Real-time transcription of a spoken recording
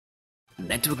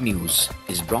Network News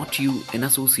is brought to you in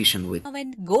association with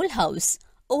Gold House,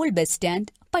 Old Bus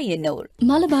Stand, Payyanur.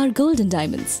 Malabar Gold and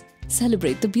Diamonds.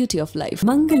 Celebrate the beauty of life.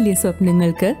 Mangalya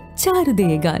Swapnangalkku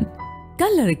Charudeyagan.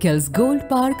 Kallarikals Gold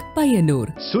Park, Payyanur.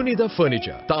 Sunitha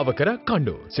Furniture, Tavakara,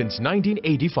 Kandu since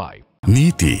 1985.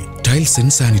 Neeti, Tiles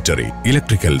and Sanitary,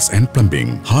 Electricals and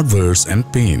Plumbing, Hardwares and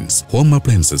Paints, Home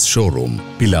Appliances Showroom,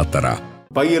 Pilatara.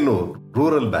 Payyanur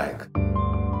Rural Bank.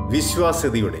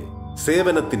 വിശ്വാസ്യതയുടെ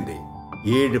സേവനത്തിന്റെ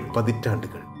 7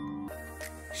 പതിറ്റാണ്ടുകൾ.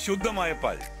 ശുദ്ധമായ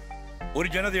പാൽ, ഒരു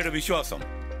ജനതയുടെ വിശ്വാസം.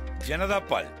 ജനതാ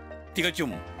പാൽ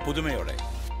തികച്ചും പുതുമയോടെ.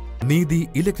 നീതി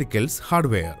electricals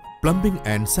hardware, plumbing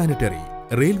and sanitary,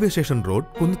 railway station road,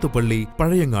 Kunnathupally,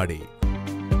 Pazhayangadi.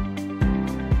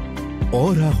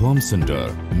 Ora Home Center,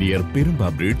 near Pirumba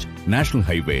Bridge, National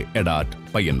Highway, Edat,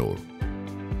 Payyanur.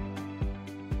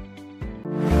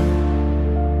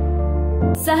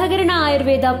 സഹകരണ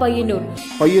ആയുർവേദ പയ്യന്നൂർ.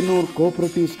 പയ്യന്നൂർ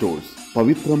കോഓപ്പറേറ്റീവ് സ്റ്റോഴ്സ്,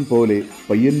 പവിത്രം പോലെ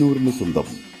പയ്യന്നൂരിന് സ്വന്തം.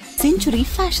 Century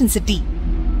Fashion City.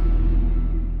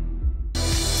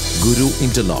 Guru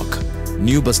Interlock,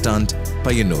 New Bus Stand,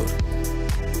 Payyanur.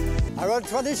 Our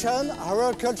tradition,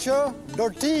 our culture,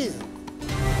 dirty.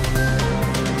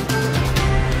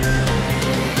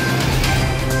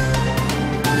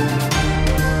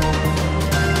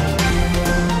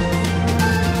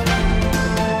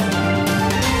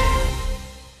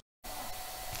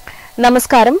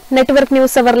 നമസ്കാരം. Network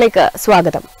news അവറിലേക്ക്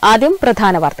സ്വാഗതം. ആദ്യം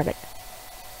പ്രധാന വാർത്തകൾ.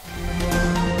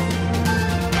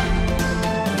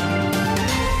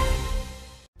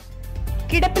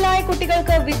 കിടപ്പിലായ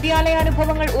കുട്ടികൾക്ക്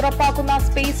വിദ്യാലയാനുഭവങ്ങൾ ഉറപ്പാക്കുന്ന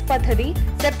സ്പേസ് പദ്ധതി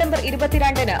September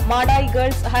 22-ന് Madayi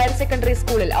girls higher secondary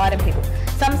സ്കൂളിൽ ആരംഭിക്കും.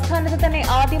 സംസ്ഥാനത്ത് തന്നെ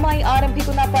ആദ്യമായി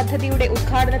ആരംഭിക്കുന്ന പദ്ധതിയുടെ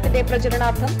ഉദ്ഘാടനത്തിന്റെ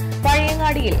പ്രചരണാർത്ഥം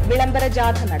പഴയങ്ങാടിയിൽ വിളംബര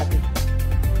ജാഥ നടത്തി.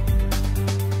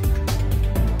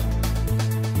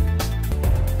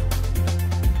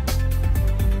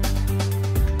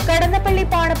 കടന്നപ്പള്ളി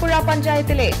പാണപ്പുഴ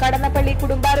പഞ്ചായത്തിലെ കടന്നപ്പള്ളി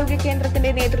കുടുംബാരോഗ്യ കേന്ദ്രത്തിന്റെ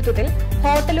നേതൃത്വത്തിൽ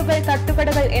ഹോട്ടലുകൾ,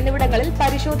 തട്ടുകടകൾ എന്നിവിടങ്ങളിൽ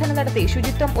പരിശോധന നടത്തി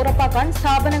ശുചിത്വം ഉറപ്പാക്കാൻ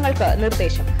സ്ഥാപനങ്ങൾക്ക്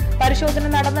നിർദ്ദേശം. പരിശോധന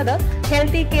നടന്നത്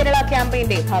ഹെൽത്തി കേരള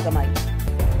ക്യാമ്പയിന്റെ ഭാഗമായി.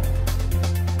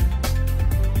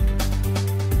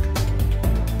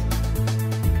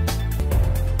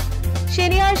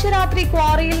 ശനിയാഴ്ച രാത്രി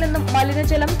ക്വാറിയിൽ നിന്നും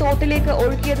മലിനജലം തോട്ടിലേക്ക്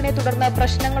ഒഴുക്കിയതിനെ തുടർന്ന്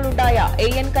പ്രശ്നങ്ങളുണ്ടായ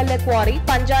എയ്യൻകല്ല് ക്വാറി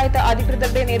പഞ്ചായത്ത്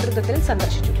അധികൃതരുടെ നേതൃത്വത്തിൽ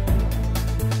സന്ദർശിച്ചു.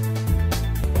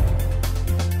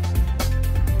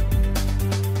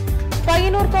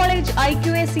 പയ്യന്നൂർ കോളേജ്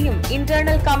IQACയും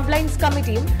ഇന്റേണൽ കംപ്ലൈൻസ്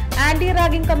കമ്മിറ്റിയും ആന്റി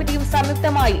റാഗിംഗ് കമ്മിറ്റിയും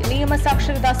സംയുക്തമായി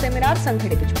നിയമസാക്ഷരതാ സെമിനാർ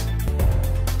സംഘടിപ്പിച്ചു.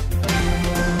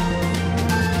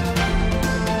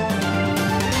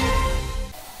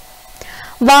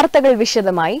 വാർത്തകൾ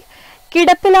വിശദമായി.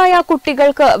 കിടപ്പിലായ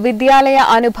കുട്ടികൾക്ക് വിദ്യാലയ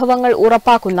അനുഭവങ്ങൾ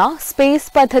ഉറപ്പാക്കുന്ന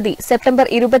സ്പേസ് പദ്ധതി September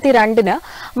 22-ന്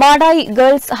Madayi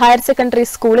girls higher secondary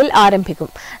സ്കൂളിൽ ആരംഭിക്കും.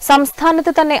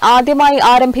 സംസ്ഥാനത്ത് തന്നെ ആദ്യമായി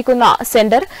ആരംഭിക്കുന്ന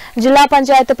സെന്റർ ജില്ലാ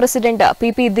പഞ്ചായത്ത് പ്രസിഡന്റ്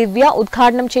PP ദിവ്യ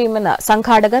ഉദ്ഘാടനം ചെയ്യുമെന്ന്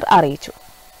സംഘാടകർ അറിയിച്ചു.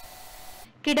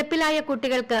 കിടപ്പിലായ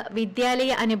കുട്ടികൾക്ക്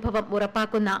വിദ്യാലയ അനുഭവം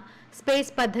ഉറപ്പാക്കുന്ന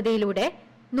സ്പേസ് പദ്ധതിയിലൂടെ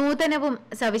നൂതനവും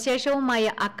സവിശേഷവുമായ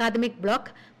academic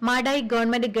block Madayi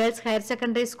government girls higher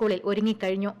secondary സ്കൂളിൽ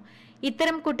ഒരുങ്ങിക്കഴിഞ്ഞു.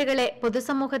 ഇത്തരം കുട്ടികളെ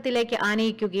പൊതുസമൂഹത്തിലേക്ക്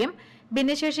ആനയിക്കുകയും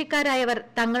ഭിന്നശേഷിക്കാരായവർ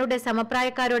തങ്ങളുടെ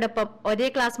സമപ്രായക്കാരോടൊപ്പം ഒരേ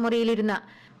ക്ലാസ് മുറിയിലിരുന്ന്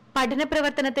പഠന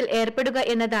പ്രവർത്തനത്തിൽ ഏർപ്പെടുക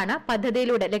എന്നതാണ്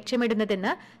പദ്ധതിയിലൂടെ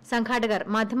ലക്ഷ്യമിടുന്നതെന്ന് സംഘാടകർ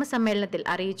മാധ്യമസമ്മേളനത്തിൽ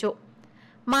അറിയിച്ചു.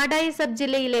 മാടായി സബ്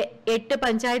ജില്ലയിലെ 8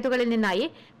 പഞ്ചായത്തുകളിൽ നിന്നായി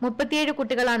 37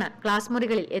 കുട്ടികളാണ് ക്ലാസ്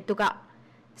മുറികളിൽ എത്തുക.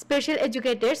 സ്പെഷ്യൽ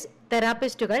എഡ്യൂക്കേറ്റേഴ്സ്,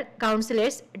 തെറാപ്പിസ്റ്റുകൾ,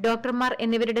 കൌൺസിലേഴ്സ്, ഡോക്ടർമാർ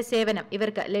എന്നിവരുടെ സേവനം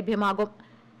ഇവർക്ക് ലഭ്യമാകും.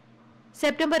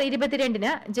 സെപ്റ്റംബർ 22-ന്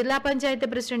ജില്ലാ പഞ്ചായത്ത്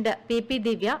പ്രസിഡന്റ് PP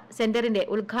ദിവ്യ സെന്ററിന്റെ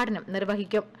ഉദ്ഘാടനം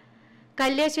നിർവഹിക്കും.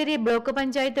 Kalliasseri block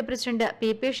panchayat president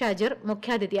PP Shajir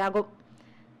മുഖ്യാതിഥിയാകും.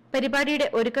 പരിപാടിയുടെ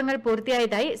ഒരുക്കങ്ങൾ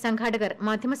പൂർത്തിയായതായി സംഘാടകർ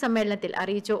മാധ്യമസമ്മേളനത്തിൽ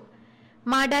അറിയിച്ചു.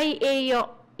 Madayi AEO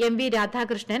MV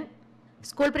Radhakrishnan,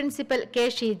 school principal K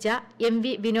Sheeja,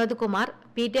 MV Vinod Kumar,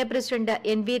 PTA president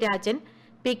NV Rajan,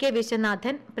 PK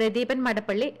Viswanathan, Pradeepan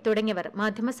Madappally തുടങ്ങിയവർ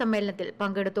മാധ്യമസമ്മേളനത്തിൽ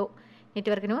പങ്കെടുത്തു.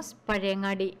 Network news,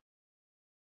 Pazhayangadi.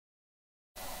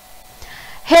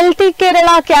 Healthy Kerala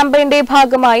ക്യാമ്പയിന്റെ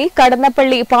ഭാഗമായി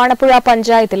കടന്നപ്പള്ളി പാണപ്പുഴ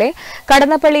പഞ്ചായത്തിലെ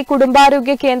കടന്നപ്പള്ളി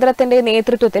കുടുംബാരോഗ്യ കേന്ദ്രത്തിന്റെ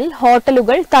നേതൃത്വത്തിൽ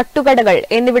ഹോട്ടലുകൾ, തട്ടുകടകൾ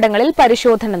എന്നിവിടങ്ങളിൽ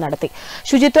പരിശോധന നടത്തി.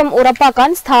 ശുചിത്വം ഉറപ്പാക്കാൻ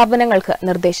സ്ഥാപനങ്ങൾക്ക്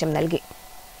നിർദ്ദേശം നൽകി.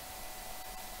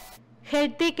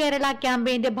 ഹെൽത്തി കേരള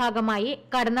ക്യാമ്പയിന്റെ ഭാഗമായി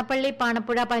കടന്നപ്പള്ളി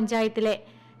പാണപ്പുഴ പഞ്ചായത്തിലെ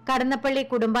കടന്നപ്പള്ളി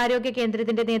കുടുംബാരോഗ്യ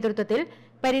കേന്ദ്രത്തിന്റെ നേതൃത്വത്തിൽ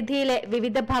പരിധിയിലെ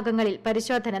വിവിധ ഭാഗങ്ങളിൽ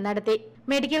പരിശോധന നടത്തി.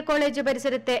 മെഡിക്കൽ കോളേജ്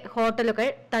പരിസരത്തെ ഹോട്ടലുകൾ,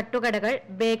 തട്ടുകടകൾ,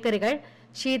 ബേക്കറികൾ,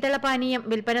 ശീതളപാനീയം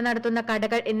വിൽപ്പന നടത്തുന്ന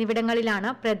കടകൾ എന്നിവിടങ്ങളിലാണ്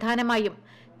പ്രധാനമായും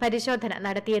പരിശോധന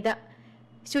നടത്തിയത്.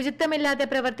 ശുചിത്വമില്ലാതെ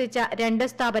പ്രവർത്തിച്ച 2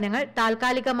 സ്ഥാപനങ്ങൾ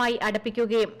താൽക്കാലികമായി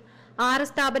അടപ്പിക്കുകയും 6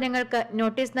 സ്ഥാപനങ്ങൾക്ക്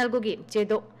നോട്ടീസ് നൽകുകയും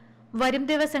ചെയ്തു. വരും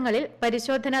ദിവസങ്ങളിൽ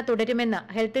പരിശോധന തുടരുമെന്ന്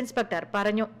ഹെൽത്ത് ഇൻസ്പെക്ടർ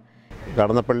പറഞ്ഞു.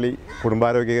 കടന്നപ്പള്ളി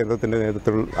കുടുംബാരോഗ്യ കേന്ദ്രത്തിൻ്റെ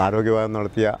നേതൃത്വത്തിൽ ആരോഗ്യവകുപ്പ്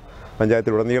നടത്തിയ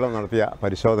പഞ്ചായത്തിലുടനീളം നടത്തിയ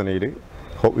പരിശോധനയിൽ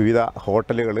വിവിധ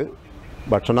ഹോട്ടലുകൾ,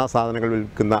 ഭക്ഷണ സാധനങ്ങൾ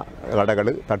വിൽക്കുന്ന കടകൾ,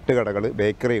 തട്ടുകടകൾ,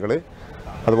 ബേക്കറികൾ,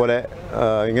 അതുപോലെ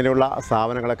ഇങ്ങനെയുള്ള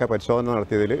സ്ഥാപനങ്ങളൊക്കെ പരിശോധന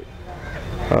നടത്തിയതിൽ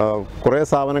കുറേ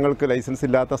സ്ഥാപനങ്ങൾക്ക് ലൈസൻസ്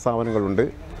ഇല്ലാത്ത സ്ഥാപനങ്ങളുണ്ട്.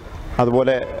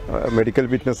 അതുപോലെ മെഡിക്കൽ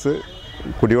ഫിറ്റ്നസ്,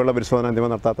 കുടിവെള്ള പരിശോധന എന്നിവ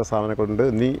നടത്താത്ത സ്ഥാപനങ്ങളുണ്ട്.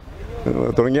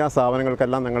 തുടങ്ങിയ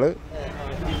സ്ഥാപനങ്ങൾക്കെല്ലാം ഞങ്ങൾ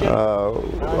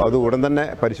അത് ഉടൻ തന്നെ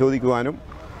പരിശോധിക്കുവാനും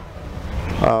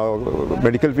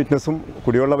മെഡിക്കൽ ഫിറ്റ്നസും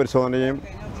കുടിവെള്ള പരിശോധനയും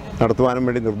നടത്തുവാനും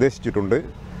വേണ്ടി നിർദ്ദേശിച്ചിട്ടുണ്ട്.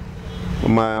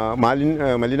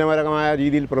 മലിനപരമായ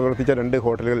രീതിയിൽ പ്രവർത്തിച്ച 2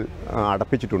 ഹോട്ടലുകൾ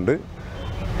അടപ്പിച്ചിട്ടുണ്ട്.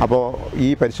 അപ്പോൾ ഈ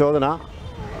പരിശോധന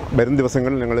വരും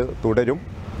ദിവസങ്ങളിൽ ഞങ്ങൾ തുടരും.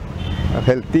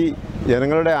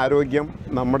 ജനങ്ങളുടെ ആരോഗ്യം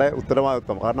നമ്മുടെ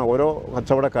ഉത്തരവാദിത്വം. കാരണം ഓരോ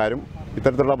കച്ചവടക്കാരും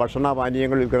ഇത്തരത്തിലുള്ള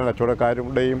ഭക്ഷണപാനീയങ്ങൾ വിൽക്കുന്ന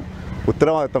കച്ചവടക്കാരുടെയും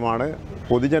ഉത്തരവാദിത്വമാണ്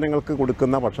പൊതുജനങ്ങൾക്ക്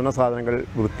കൊടുക്കുന്ന ഭക്ഷണ സാധനങ്ങൾ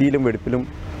വൃത്തിയിലും വെടിപ്പിലും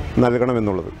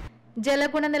നൽകണമെന്നുള്ളത്.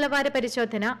 ജലഗുണനിലവാര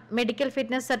പരിശോധന, മെഡിക്കൽ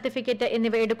ഫിറ്റ്നസ് സർട്ടിഫിക്കറ്റ്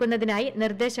എന്നിവ എടുക്കുന്നതിനായി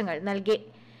നിർദ്ദേശങ്ങൾ നൽകി.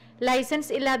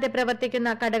 ലൈസൻസ് ഇല്ലാതെ പ്രവർത്തിക്കുന്ന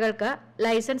കടകൾക്ക്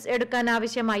ലൈസൻസ്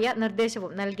എടുക്കാനാവശ്യമായ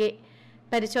നിർദ്ദേശവും നൽകി.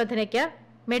 പരിശോധനയ്ക്ക്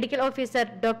medical officer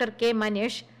doctor K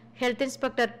Manish, health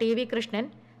inspector T V Krishnan,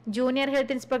 junior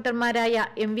health ഇൻസ്പെക്ടർമാരായ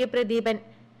M V Pradeepan,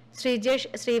 Sreejesh,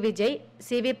 Srivijay,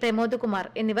 C V Pramod Kumar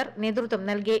എന്നിവർ നേതൃത്വം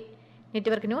നൽകി.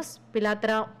 Network news,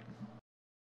 Pilathara.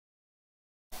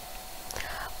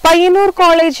 Payyanur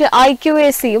college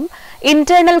IQACയും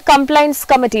internal compliance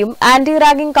കമ്മിറ്റിയും ആന്റി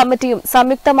റാഗിംഗ് കമ്മിറ്റിയും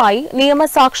സംയുക്തമായി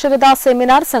നിയമസാക്ഷരതാ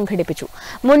സെമിനാർ സംഘടിപ്പിച്ചു.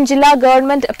 മുൻ ജില്ലാ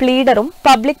ഗവൺമെന്റ് പ്ലീഡറും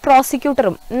പബ്ലിക്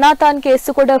പ്രോസിക്യൂട്ടറും നാത്താൻ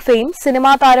കേസുകോട് ഫെയിം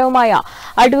സിനിമാ താരവുമായ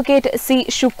അഡ്വക്കേറ്റ് സി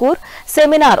ഷുക്കൂർ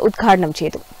സെമിനാർ ഉദ്ഘാടനം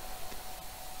ചെയ്തു.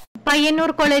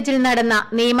 പയ്യന്നൂർ കോളേജിൽ നടന്ന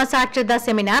നിയമസാക്ഷരതാ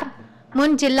സെമിനാർ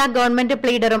മുൻ ജില്ലാ ഗവൺമെന്റ്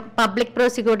പ്ലീഡറും പബ്ലിക്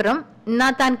പ്രോസിക്യൂട്ടറും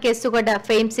നാത്താൻ കേസുകോട്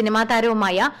ഫെയിം സിനിമാ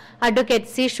താരവുമായ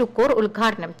അഡ്വക്കേറ്റ് സി ഷുക്കൂർ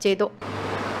ഉദ്ഘാടനം ചെയ്തു.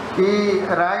 ഈ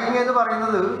റാഗിംഗ് എന്ന്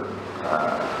പറയുന്നത്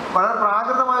വളരെ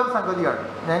പ്രാകൃതമായ ഒരു സംഗതിയാണ്.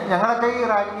 ഞങ്ങളൊക്കെ ഈ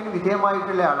റാഗിങ്ങിന്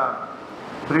വിധേയമായിട്ടുള്ള ആളാണ്.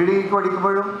 പ്രീ ഡിഗ്രിക്ക്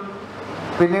പഠിക്കുമ്പോഴും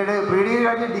പിന്നീട് പ്രീ ഡിഗ്രി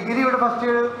കഴിഞ്ഞ് ഡിഗ്രിയുടെ ഫസ്റ്റ്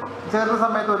ഇയർ ചേർന്ന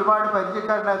സമയത്ത് ഒരുപാട്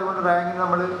പരിചയക്കാരുണ്ടായതുകൊണ്ട് റാഗിങ്ങിന്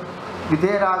നമ്മൾ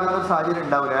വിധേയരാകുന്ന ഒരു സാഹചര്യം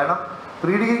ഉണ്ടാവില്ല. കാരണം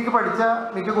പ്രീ ഡിഗ്രിക്ക് പഠിച്ച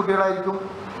മിക്ക കുട്ടികളായിരിക്കും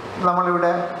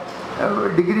നമ്മളിവിടെ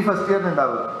ഡിഗ്രി ഫസ്റ്റ് ഇയറിന്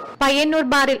ഉണ്ടാവുക. പയ്യന്നൂർ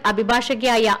ബാറിൽ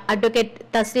അഭിഭാഷകയായ advocate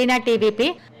Thasleena TVP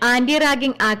anti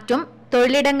ragging ആക്ടും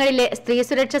തൊഴിലിടങ്ങളിലെ സ്ത്രീ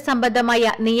സുരക്ഷ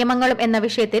സംബന്ധമായ നിയമങ്ങളും എന്ന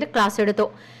വിഷയത്തിൽ ക്ലാസ് എടുത്തു.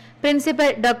 പ്രിൻസിപ്പൽ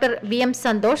ഡോക്ടർ VM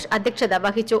സന്തോഷ് അധ്യക്ഷത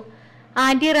വഹിച്ചു.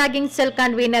 Anti ragging cell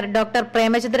convener doctor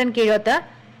Premachandran Keezhoth,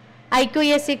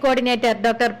 IQAC coordinator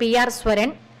doctor PR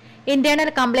Swaran, internal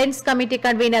compliance committee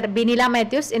convener Binila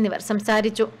Mathews എന്നിവർ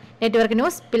സംസാരിച്ചു. Network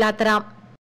news, Pilathara.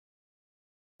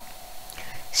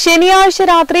 ശനിയാഴ്ച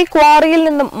രാത്രി ക്വാറിയിൽ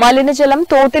നിന്നും മലിനജലം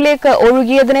തോട്ടിലേക്ക്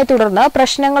ഒഴുകിയതിനെ തുടർന്ന്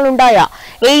പ്രശ്നങ്ങളുണ്ടായ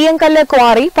എയ്യങ്കല്ല്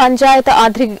ക്വാറി പഞ്ചായത്ത്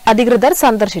അധികൃതർ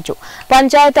സന്ദർശിച്ചു.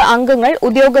 പഞ്ചായത്ത് അംഗങ്ങൾ,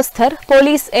 ഉദ്യോഗസ്ഥർ,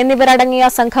 പോലീസ് എന്നിവരടങ്ങിയ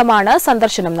സംഘമാണ്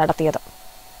സന്ദർശനം നടത്തിയത്.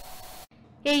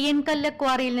 എയ്യൻകല്ല്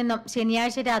ക്വാറിയിൽ നിന്നും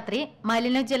ശനിയാഴ്ച രാത്രി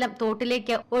മലിനജലം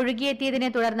തോട്ടിലേക്ക്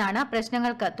ഒഴുകിയെത്തിയതിനെ തുടർന്നാണ്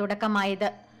പ്രശ്നങ്ങൾക്ക് തുടക്കമായത്.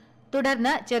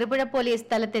 തുടർന്ന് ചെറുപുഴ പോലീസ്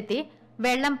സ്ഥലത്തെത്തി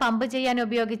വെള്ളം പമ്പ് ചെയ്യാൻ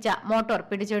ഉപയോഗിച്ച മോട്ടോർ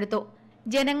പിടിച്ചെടുത്തു.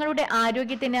 ജനങ്ങളുടെ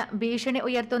ആരോഗ്യത്തിന് ഭീഷണി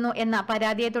ഉയർത്തുന്നു എന്ന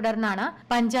പരാതിയെ തുടർന്നാണ്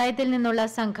പഞ്ചായത്തിൽ നിന്നുള്ള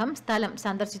സംഘം സ്ഥലം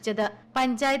സന്ദർശിച്ചത്.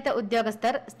 പഞ്ചായത്ത്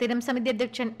ഉദ്യോഗസ്ഥർ, സ്ഥിരം സമിതി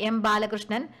അധ്യക്ഷൻ M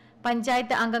ബാലകൃഷ്ണൻ,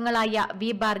 പഞ്ചായത്ത് അംഗങ്ങളായ V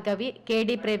Bhargavi,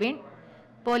 KD Praveen,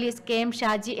 police KM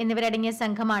Shaji എന്നിവരടങ്ങിയ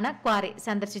സംഘമാണ് ക്വാറി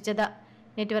സന്ദർശിച്ചത്.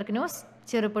 Network news,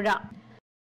 Cherupuzha.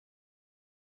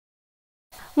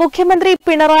 മുഖ്യമന്ത്രി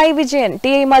പിണറായി വിജയൻ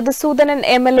ടി മധുസൂദനൻ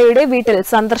MLAയുടെ വീട്ടിൽ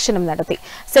സന്ദർശനം നടത്തി.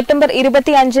 സെപ്റ്റംബർ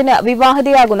 25-ന്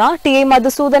വിവാഹിതയാകുന്ന ടി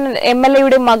മധുസൂദനൻ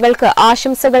MLAയുടെ മകൾക്ക്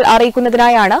ആശംസകൾ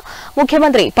അറിയിക്കുന്നതിനായാണ്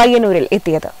മുഖ്യമന്ത്രി പയ്യന്നൂരിൽ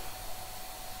എത്തിയത്.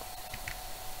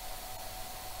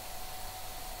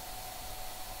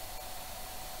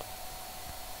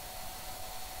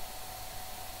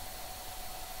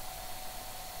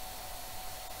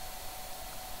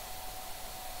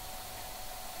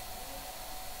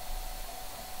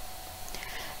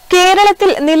 കേരളത്തിൽ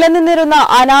നിലനിന്നിരുന്ന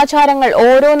അനാചാരങ്ങൾ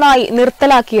ഓരോന്നായി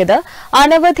നിർത്തലാക്കിയത്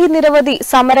നിരവധി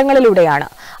സമരങ്ങളിലൂടെയാണ്.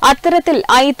 അത്തരത്തിൽ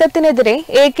അയിത്തത്തിനെതിരെ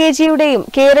AKGയുടെയും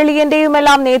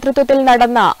കേരളീയന്റെയുമെല്ലാം നേതൃത്വത്തിൽ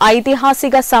നടന്ന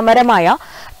ഐതിഹാസിക സമരമായ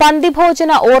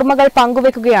പന്തിഭോജന ഓർമ്മകൾ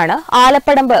പങ്കുവെക്കുകയാണ്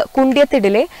ആലപ്പടമ്പ്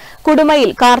കുണ്ട്യത്തിടിലെ കുടുമയിൽ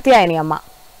കാർത്തിയായനിയമ്മ.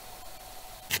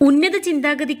 ഉന്നത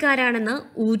ചിന്താഗതിക്കാരാണെന്ന്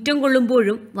ഊറ്റം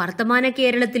കൊള്ളുമ്പോഴും വർത്തമാന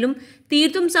കേരളത്തിലും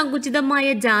തീർത്തും സങ്കുചിതമായ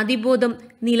ജാതിബോധം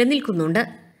നിലനിൽക്കുന്നുണ്ട്.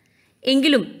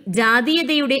 എങ്കിലും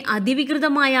ജാതീയതയുടെ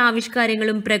അതിവികൃതമായ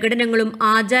ആവിഷ്കാരങ്ങളും പ്രകടനങ്ങളും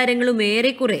ആചാരങ്ങളും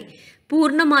ഏറെക്കുറെ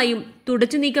പൂർണ്ണമായും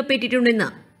തുടച്ചു നീക്കപ്പെട്ടിട്ടുണ്ടെന്ന്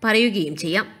പറയുകയും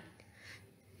ചെയ്യാം.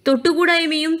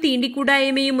 തൊട്ടുകൂടായ്മയും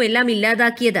തീണ്ടിക്കൂടായ്മയും എല്ലാം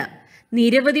ഇല്ലാതാക്കിയത്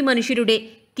നിരവധി മനുഷ്യരുടെ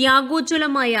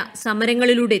ത്യാഗോജ്വലമായ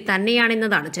സമരങ്ങളിലൂടെ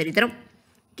തന്നെയാണെന്നതാണ് ചരിത്രം.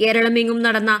 കേരളമെങ്ങും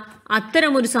നടന്ന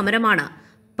അത്തരമൊരു സമരമാണ്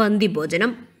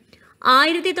പന്തിഭോജനം.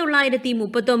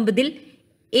 1939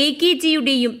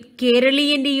 AKGയുടെയും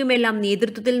കേരളീയന്റെയുമെല്ലാം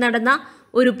നേതൃത്വത്തിൽ നടന്ന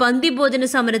ഒരു പന്തിഭോജന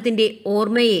സമരത്തിന്റെ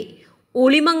ഓർമ്മയെ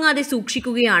ഒളിമങ്ങാതെ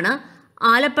സൂക്ഷിക്കുകയാണ്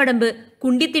ആലപ്പടമ്പ്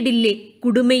കുണ്ടിത്തിടിലെ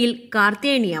കുടുമയിൽ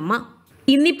കാർത്യായനിയമ്മ.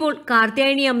 ഇന്നിപ്പോൾ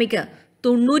കാർത്യായനിയമ്മയ്ക്ക്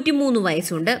 93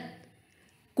 വയസ്സുണ്ട്.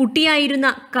 കുട്ടിയായിരുന്ന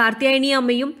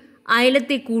കാർത്യായനിയമ്മയും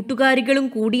അയലത്തെ കൂട്ടുകാരികളും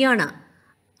കൂടിയാണ്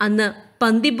അന്ന്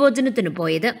പന്തിഭോജനത്തിന്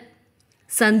പോയത്.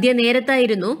 സന്ധ്യ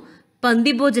നേരത്തായിരുന്നു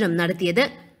പന്തിഭോജനം നടത്തിയത്.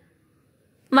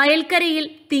 വയൽക്കരയിൽ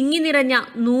തിങ്ങി നിറഞ്ഞ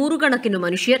നൂറുകണക്കിനു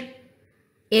മനുഷ്യർ.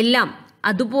 എല്ലാം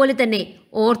അതുപോലെ തന്നെ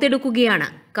ഓർത്തെടുക്കുകയാണ്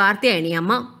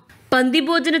കാർത്യായനിയമ്മ.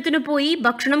 പന്തിഭോജനത്തിന് പോയി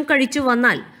ഭക്ഷണം കഴിച്ചു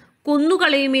വന്നാൽ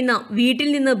കൊന്നുകളയുമെന്ന് വീട്ടിൽ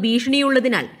നിന്ന്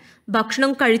ഭീഷണിയുള്ളതിനാൽ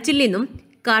ഭക്ഷണം കഴിച്ചില്ലെന്നും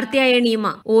കാർത്യായനിയമ്മ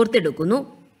ഓർത്തെടുക്കുന്നു.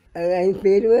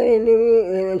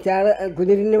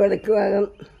 കുതിരിന്റെ വടക്ക് ഭാഗം,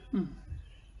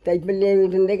 തൈപ്പള്ളി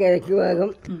വീട്ടിന്റെ കിഴക്ക് ഭാഗം,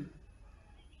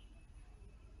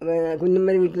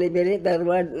 കുന്നുമ്മൽ വീട്ടിലെ പേര്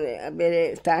തറവാട് പേര്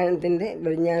സ്ഥാനത്തിൻ്റെ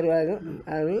പടിഞ്ഞാറ് ഭാഗം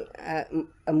ആണ്.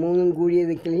 മൂന്നും കൂടിയ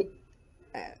ദിക്കിൽ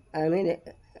ആണ്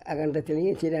അകണ്ടത്തിൽ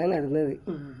ചില നടന്നത്.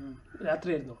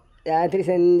 രാത്രി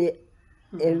സന്ധ്യ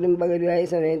എല്ലാം പകലുമായ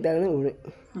സമയത്താണ് ഊണ്.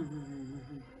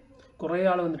 കുറേ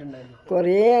ആൾ വന്നിട്ടുണ്ടായിരുന്നു.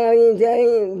 കുറേ ആളെന്ന് വെച്ചാൽ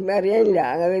അറിയാനില്ല,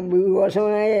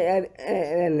 ഭൂഘോഷമായ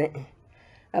തന്നെ.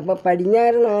 അപ്പോൾ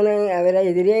പടിഞ്ഞാറിനാണ് അവരെ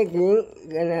എതിരേക്കുകയും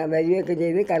വരികയൊക്കെ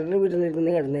ചെയ്ത് കടൽ വീട്ടിൽ നിൽക്കുന്ന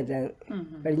കിടന്നിട്ടാണ്.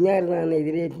 പടിഞ്ഞാറിനാണ്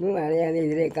എതിരേക്കും ആരെയാണ്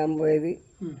എതിരേക്കാൻ പോയത്.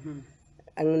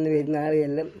 അങ്ങനെ വരുന്ന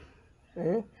ആളുകളെല്ലാം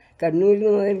കണ്ണൂരിൽ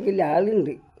നിന്ന് മുതൽക്കില്ല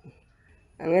ആളുണ്ട്.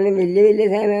 അങ്ങനെ വലിയ വലിയ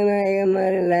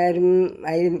സേനാനായകന്മാരെല്ലാവരും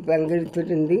അതിൽ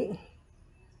പങ്കെടുത്തിട്ടുണ്ട്.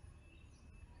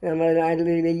 നമ്മുടെ നാട്ടിൽ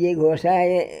വലിയ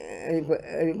ഘോഷായ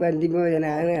ഒരു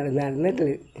പന്തിഭോജനമാണ്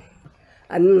നടന്നിട്ടുള്ളത്.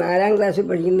 അന്ന് 4ാം ക്ലാസ്സിൽ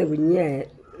പഠിക്കുന്ന കുഞ്ഞായ.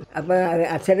 അപ്പോൾ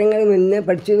അക്ഷരങ്ങൾ മുന്നേ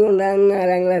പഠിച്ചത് കൊണ്ടാണ്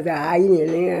 4ാം ക്ലാസ് ആയിന്,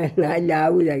 അല്ലെങ്കിൽ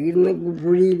 4 ഇരുന്ന്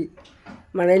പുഴിയിൽ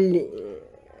മണലിൽ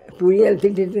പുഴി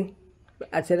നിലത്തിട്ടിട്ട്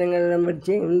അക്ഷരങ്ങളെല്ലാം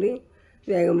പഠിച്ചുകൊണ്ട്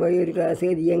വേഗം പോയി ഒരു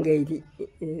ക്ലാസ് അധികം കയറ്റി.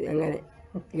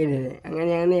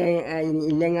 അങ്ങനെയാണ്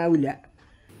ഇല്ലെങ്കാവില്ല.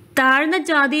 താഴ്ന്ന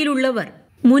ജാതിയിലുള്ളവർ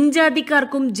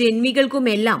മുൻജാതിക്കാർക്കും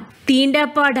ജന്മികൾക്കുമെല്ലാം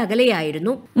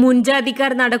തീണ്ടാപ്പാടകലെയായിരുന്നു.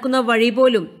 മുൻജാതിക്കാർ നടക്കുന്ന വഴി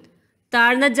പോലും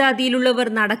താഴ്ന്ന ജാതിയിലുള്ളവർ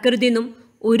നടക്കരുതെന്നും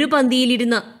ഒരു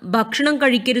പന്തിയിലിരുന്ന് ഭക്ഷണം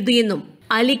കഴിക്കരുത് എന്നും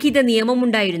അലിഖിത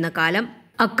നിയമമുണ്ടായിരുന്ന കാലം.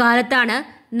 അക്കാലത്താണ്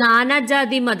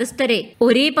നാനാജാതി മതസ്ഥരെ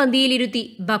ഒരേ പന്തിയിലിരുത്തി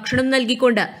ഭക്ഷണം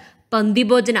നൽകിക്കൊണ്ട്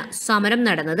പന്തിഭോജന സമരം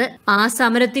നടന്നത്. ആ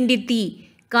സമരത്തിന്റെ തീ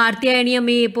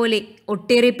കാർത്യായനിയമ്മയെ പോലെ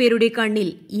ഒട്ടേറെ പേരുടെ കണ്ണിൽ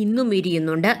ഇന്നും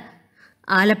എരിയുന്നുണ്ട്.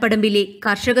 ആലപ്പടമ്പിലെ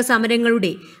കർഷക സമരങ്ങളുടെ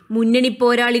മുന്നണി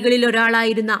പോരാളികളിൽ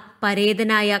ഒരാളായിരുന്ന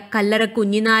പരേതനായ കല്ലറ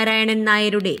കുഞ്ഞിനാരായണൻ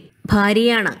നായരുടെ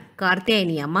ഭാര്യയാണ്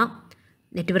കാർത്യായനിയമ്മ.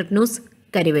 Network news,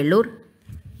 Karivellur.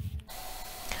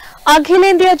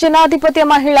 അഖിലേന്ത്യാ ജനാധിപത്യ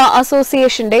മഹിളാ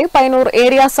അസോസിയേഷന്റെ പയ്യന്നൂർ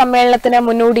ഏരിയ സമ്മേളനത്തിന്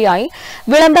മുന്നോടിയായി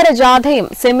വിളംബര ജാഥയും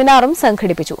സെമിനാറും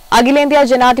സംഘടിപ്പിച്ചു. അഖിലേന്ത്യാ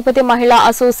ജനാധിപത്യ മഹിളാ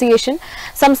അസോസിയേഷൻ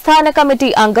സംസ്ഥാന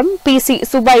കമ്മിറ്റി അംഗം PC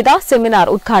സുബൈദ സെമിനാർ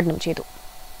ഉദ്ഘാടനം ചെയ്തു.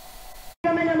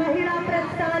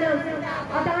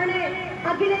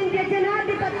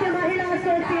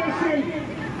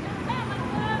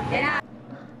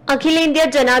 അഖിലേന്ത്യാ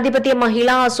ജനാധിപത്യ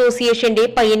മഹിളാ അസോസിയേഷന്റെ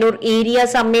പയ്യന്നൂർ ഏരിയ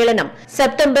സമ്മേളനം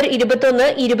സെപ്റ്റംബർ 21,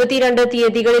 22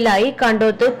 തീയതികളിലായി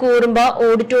കണ്ടോത്ത് കൂറുമ്പ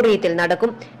ഓഡിറ്റോറിയത്തിൽ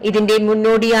നടക്കും. ഇതിന്റെ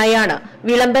മുന്നോടിയായാണ്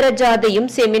വിളംബര ജാഥയും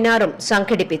സെമിനാറും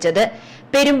സംഘടിപ്പിച്ചത്.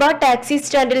 പെരുമ്പ ടാക്സി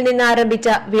സ്റ്റാൻഡിൽ നിന്ന് ആരംഭിച്ച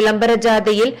വിളംബര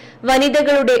ജാഥയിൽ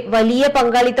വനിതകളുടെ വലിയ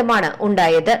പങ്കാളിത്തമാണ്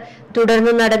ഉണ്ടായത്.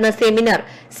 തുടർന്ന് നടന്ന സെമിനാർ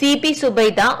CP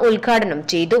സുബൈദ ഉദ്ഘാടനം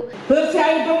ചെയ്തു.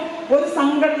 തീർച്ചയായിട്ടും ഒരു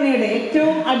സംഘടനയുടെ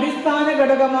ഏറ്റവും അടിസ്ഥാന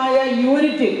ഘടകമായ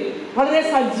യൂണിറ്റ് വളരെ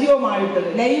സജീവമായിട്ട്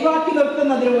ലൈവാക്കി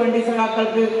നിർത്തുന്നതിന് വേണ്ടി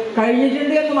സഖാക്കൾക്ക്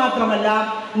കഴിഞ്ഞിട്ടുണ്ട് എന്ന് മാത്രമല്ല,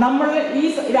 നമ്മൾ ഈ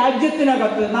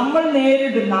രാജ്യത്തിനകത്ത് നമ്മൾ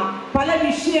നേരിടുന്ന പല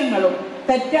വിഷയങ്ങളും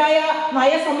തെറ്റായ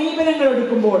നയസമീപനങ്ങൾ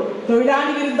എടുക്കുമ്പോൾ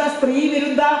തൊഴിലാളി വിരുദ്ധ, സ്ത്രീ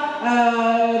വിരുദ്ധ,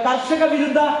 കർഷക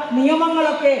വിരുദ്ധ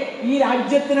നിയമങ്ങളൊക്കെ ഈ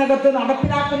രാജ്യത്തിനകത്ത്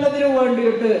നടപ്പിലാക്കുന്നതിന്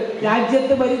വേണ്ടിയിട്ട്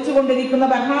രാജ്യത്ത് ഭരിച്ചുകൊണ്ടിരിക്കുന്ന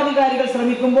ഭരണാധികാരികൾ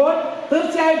ശ്രമിക്കുമ്പോൾ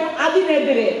തീർച്ചയായിട്ടും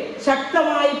അതിനെതിരെ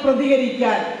ശക്തമായി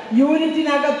പ്രതികരിക്കാൻ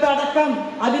യൂണിറ്റിനകത്തടക്കം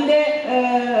അതിന്റെ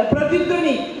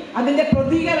പ്രതിധ്വനി, അതിന്റെ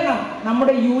പ്രതികരണം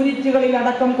നമ്മുടെ യൂണിറ്റുകളിൽ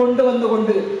അടക്കം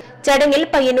കൊണ്ടുവന്നുകൊണ്ട് ചടങ്ങിൽ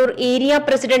പയ്യന്നൂർ ഏരിയ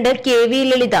പ്രസിഡന്റ് KV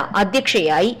ലളിത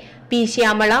അധ്യക്ഷയായി. P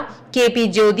ശ്യാമള, KP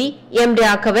ജ്യോതി, M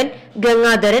രാഘവൻ,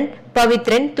 ഗംഗാധരൻ,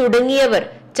 പവിത്രൻ തുടങ്ങിയവർ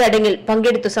ചടങ്ങിൽ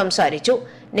പങ്കെടുത്തു സംസാരിച്ചു.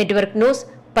 Network news,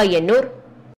 Payyanur.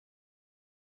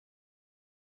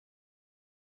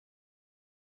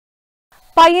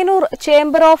 Payyanur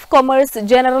chamber of commerce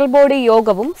general body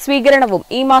യോഗവും സ്വീകരണവും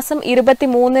ഈ മാസം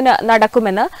 23-ന്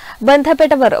നടക്കുമെന്ന്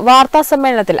ബന്ധപ്പെട്ടവർ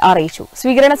വാർത്താസമ്മേളനത്തിൽ അറിയിച്ചു.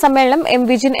 സ്വീകരണ സമ്മേളനം എം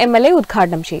വിജിൻ MLA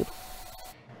ഉദ്ഘാടനം ചെയ്യും.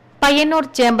 Payyanur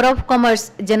chamber of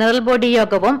commerce general body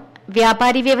യോഗവും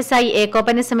വ്യാപാരി വ്യവസായി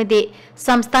ഏകോപന സമിതി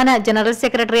സംസ്ഥാന ജനറൽ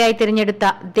സെക്രട്ടറിയായി തിരഞ്ഞെടുത്ത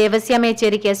ദേവസ്യ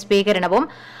മേച്ചേരിക്ക് സ്വീകരണവും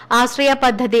ആശ്രയ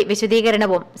പദ്ധതി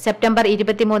വിശദീകരണവും സെപ്റ്റംബർ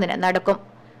 23-ന് നടക്കും.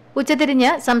 ഉച്ചതിരിഞ്ഞ്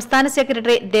സംസ്ഥാന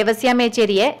സെക്രട്ടറി ദേവസ്യ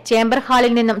മേച്ചേരിയെ ചേംബർ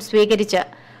ഹാളിൽ നിന്നും സ്വീകരിച്ച്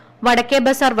വടക്കേ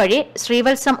ബസാർ വഴി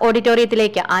ശ്രീവത്സം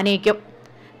ഓഡിറ്റോറിയത്തിലേക്ക് ആനയിക്കും.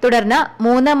 തുടർന്ന്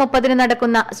 3:30-ന്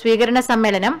നടക്കുന്ന സ്വീകരണ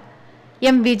സമ്മേളനം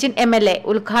എം വിജിൻ MLA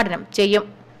ഉദ്ഘാടനം ചെയ്യും.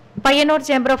 Payyanur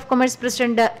chamber of commerce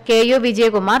president KU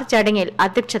Vijayakumar ചടങ്ങിൽ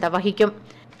അധ്യക്ഷത വഹിക്കും.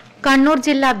 കണ്ണൂർ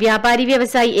ജില്ലാ വ്യാപാരി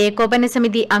വ്യവസായി ഏകോപന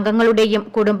സമിതി അംഗങ്ങളുടെയും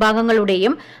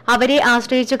കുടുംബാംഗങ്ങളുടെയും അവരെ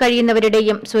ആശ്രയിച്ചു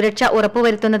കഴിയുന്നവരുടെയും സുരക്ഷ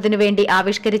ഉറപ്പുവരുത്തുന്നതിനു വേണ്ടി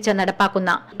ആവിഷ്കരിച്ച് നടപ്പാക്കുന്ന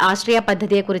ആശ്രയ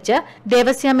പദ്ധതിയെക്കുറിച്ച്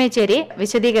ദേവസ്യ മേച്ചേരി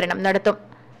വിശദീകരണം നടത്തും.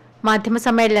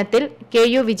 മാധ്യമസമ്മേളനത്തിൽ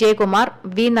KU Vijayakumar,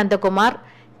 V Nandakumar,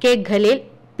 K Khaleel,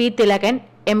 P Thilakan,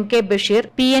 MK Basheer,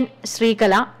 PN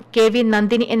Sreekala, KV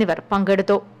Nandini എന്നിവർ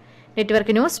പങ്കെടുത്തു.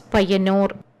 Network news Payyanur.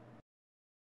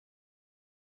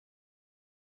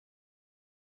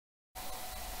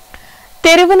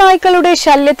 തെരുവുനായ്ക്കളുടെ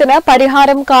ശല്യത്തിന്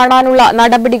പരിഹാരം കാണാനുള്ള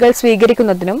നടപടികൾ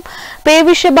സ്വീകരിക്കുന്നതിനും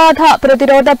പേവിഷബാധ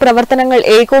പ്രതിരോധ പ്രവർത്തനങ്ങൾ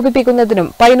ഏകോപിപ്പിക്കുന്നതിനും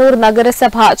പയ്യന്നൂർ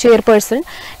നഗരസഭ ചെയർപേഴ്സൺ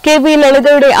KV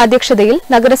ലളിതയുടെ അധ്യക്ഷതയിൽ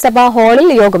നഗരസഭാ ഹാളിൽ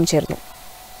യോഗം ചേർന്നു.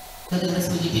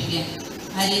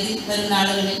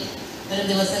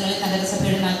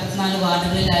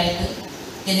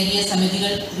 ജനകീയ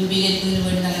സമിതികൾ രൂപീകരിക്കുന്നതിന്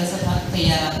വേണ്ടി നഗരസഭ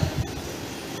തയ്യാറാകും.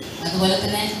 അതുപോലെ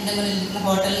തന്നെ എൻ്റെ മുന്നിലിരിക്കുന്ന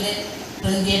ഹോട്ടലിൻ്റെ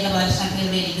പ്രതിനിധിയായിട്ടുള്ള ബാലകൃഷ്ണൻ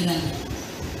ഇവിടെ ഇരിക്കുന്നുണ്ട്.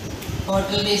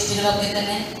 ഹോട്ടൽ വേസ്റ്റുകളൊക്കെ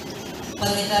തന്നെ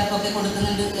പന്നിക്കാർക്കൊക്കെ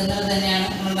കൊടുക്കുന്നുണ്ട് എന്നുള്ളത് തന്നെയാണ്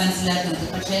നമ്മൾ മനസ്സിലാക്കുന്നത്.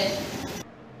 പക്ഷേ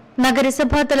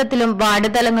നഗരസഭാ തലത്തിലും വാർഡ്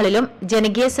തലങ്ങളിലും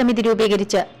ജനകീയ സമിതി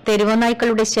രൂപീകരിച്ച്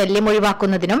തെരുവുനായ്ക്കളുടെ ശല്യം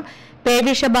ഒഴിവാക്കുന്നതിനും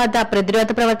പേവിഷബാധ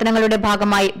പ്രതിരോധ പ്രവർത്തനങ്ങളുടെ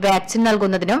ഭാഗമായി വാക്സിൻ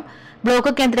നൽകുന്നതിനും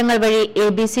ബ്ലോക്ക് കേന്ദ്രങ്ങൾ വഴി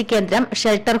ABC കേന്ദ്രം,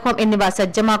 ഷെൽട്ടർ ഹോം എന്നിവ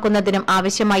സജ്ജമാക്കുന്നതിനും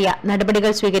ആവശ്യമായ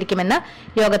നടപടികൾ സ്വീകരിക്കുമെന്ന്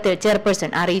യോഗത്തിൽ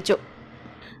ചെയർപേഴ്സൺ അറിയിച്ചു.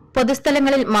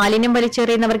 പൊതുസ്ഥലങ്ങളിൽ മാലിന്യം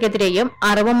വലിച്ചെറിയുന്നവർക്കെതിരെയും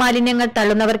അറവു മാലിന്യങ്ങൾ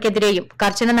തള്ളുന്നവർക്കെതിരെയും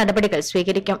കർശന നടപടികൾ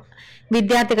സ്വീകരിക്കും.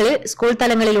 വിദ്യാർത്ഥികളിൽ സ്കൂൾ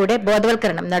തലങ്ങളിലൂടെ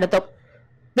ബോധവൽക്കരണം നടത്തും.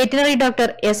 വെറ്റിനറി ഡോക്ടർ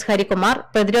S ഹരികുമാർ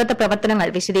പ്രതിരോധ പ്രവർത്തനങ്ങൾ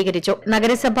വിശദീകരിച്ചു.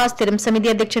 നഗരസഭാ സ്ഥിരം സമിതി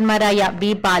അധ്യക്ഷന്മാരായ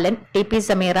V ബാലൻ, TP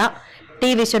സമീറ,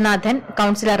 T വിശ്വനാഥൻ,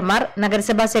 കൌൺസിലർമാർ,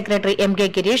 നഗരസഭാ secretary MK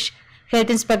Girish,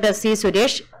 health inspector C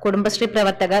Suresh, Kudumbashree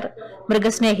പ്രവർത്തകർ,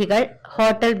 മൃഗസ്നേഹികൾ,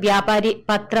 ഹോട്ടൽ വ്യാപാരി,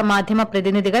 പത്ര മാധ്യമ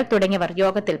പ്രതിനിധികൾ തുടങ്ങിയവർ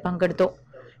യോഗത്തിൽ പങ്കെടുത്തു.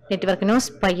 Network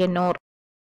news Payyanur.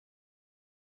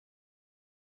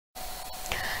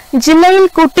 ജില്ലയിൽ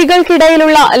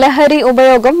കുട്ടികൾക്കിടയിലുള്ള ലഹരി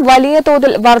ഉപയോഗം വലിയ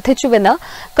തോതിൽ വർദ്ധിച്ചുവെന്ന്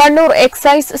Kannur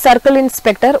excise circle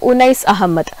inspector Unais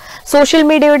Ahmed. Social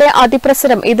മീഡിയയുടെ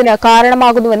അതിപ്രസരം ഇതിന്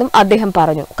കാരണമാകുന്നുവെന്നും അദ്ദേഹം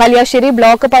പറഞ്ഞു. കല്യാശ്ശേരി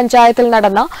ബ്ലോക്ക് പഞ്ചായത്തിൽ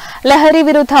നടന്ന ലഹരി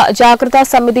വിരുദ്ധ ജാഗ്രതാ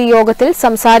സമിതി യോഗത്തിൽ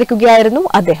സംസാരിക്കുകയായിരുന്നു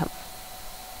അദ്ദേഹം.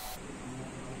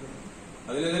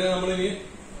 അതിനെതിരെ നമ്മളിനി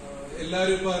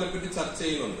എല്ലാവരും ഇപ്പോൾ അതിനെപ്പറ്റി ചർച്ച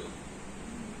ചെയ്യുന്നുണ്ട്.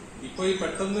 ഇപ്പൊ ഈ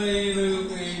പെട്ടെന്ന് ഇത്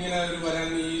ഇങ്ങനെ വരാൻ,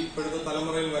 ഈ ഇപ്പോഴത്തെ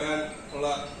തലമുറയിൽ വരാൻ ഉള്ള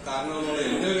കാരണം എന്നുള്ള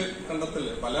എന്റെ ഒരു കണ്ടെത്തൽ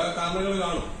പല കാരണങ്ങൾ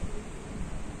കാണും.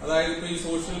 അതായത് ഇപ്പൊ ഈ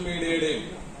സോഷ്യൽ മീഡിയയുടെയും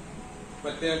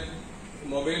മറ്റേ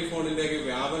മൊബൈൽ ഫോണിന്റെയൊക്കെ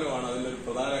വ്യാപനമാണ് അതിന്റെ ഒരു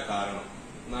പ്രധാന കാരണം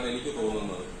എന്നാണ് എനിക്ക്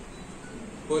തോന്നുന്നത്.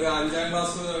 ഇപ്പൊ ഒരു 5ാം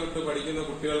ക്ലാസ് തൊട്ട് പഠിക്കുന്ന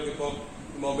കുട്ടികൾക്ക് ഇപ്പം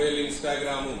മൊബൈൽ,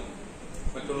 ഇൻസ്റ്റാഗ്രാമും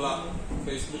മറ്റുള്ള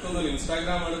ഫേസ്ബുക്കൊന്നും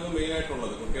ഇൻസ്റ്റാഗ്രാമാണ് ഇപ്പൊ മെയിൻ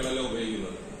ആയിട്ടുള്ളത് കുട്ടികളെല്ലാം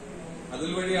ഉപയോഗിക്കുന്നത്.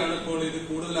 അതിൽ വഴിയാണ് ഇപ്പോൾ ഇത്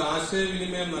കൂടുതൽ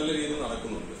ആശയവിനിമയം നല്ല രീതിയിൽ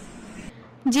നടക്കുന്നുണ്ട്.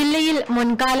 ജില്ലയിൽ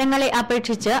മുൻകാലങ്ങളെ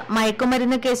അപേക്ഷിച്ച്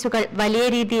മയക്കുമരുന്ന് കേസുകൾ വലിയ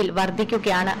രീതിയിൽ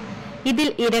വർദ്ധിക്കുകയാണ്. ഇതിൽ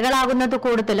ഇരകളാകുന്നത്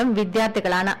കൂടുതലും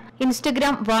വിദ്യാർത്ഥികളാണ്.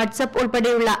 ഇൻസ്റ്റഗ്രാം, വാട്സ്ആപ്പ്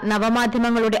ഉൾപ്പെടെയുള്ള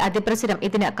നവമാധ്യമങ്ങളുടെ അതിപ്രസരം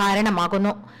ഇതിന്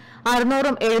കാരണമാകുന്നു.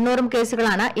 600-700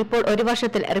 കേസുകളാണ് ഇപ്പോൾ ഒരു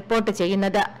വർഷത്തിൽ റിപ്പോർട്ട്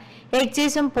ചെയ്യുന്നത്.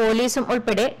 എക്സൈസും പോലീസും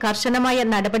ഉൾപ്പെടെ കർശനമായ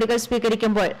നടപടികൾ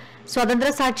സ്വീകരിക്കുമ്പോൾ സ്വതന്ത്ര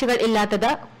സാക്ഷികൾ ഇല്ലാത്തത്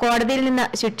കോടതിയിൽ നിന്ന്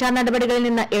ശിക്ഷാ നടപടികളിൽ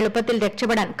നിന്ന് എളുപ്പത്തിൽ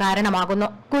രക്ഷപ്പെടാൻ കാരണമാകുന്നു.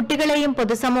 കുട്ടികളെയും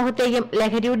പൊതുസമൂഹത്തെയും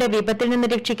ലഹരിയുടെ വിപത്തിൽ നിന്ന്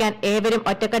രക്ഷിക്കാൻ ഏവരും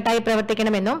ഒറ്റക്കെട്ടായി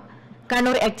പ്രവർത്തിക്കണമെന്നും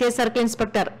Kannur excise circle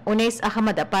inspector Unais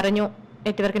Ahmed പറഞ്ഞു.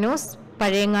 Network news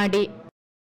Pazhayangadi.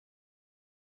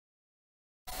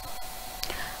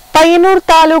 Payyanur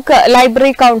taluk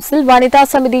library council വനിതാ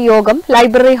സമിതി യോഗം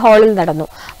ലൈബ്രറി ഹാളിൽ നടന്നു.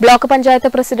 Block panchayat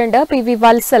president PV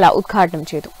Vatsala ഉദ്ഘാടനം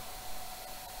ചെയ്തു.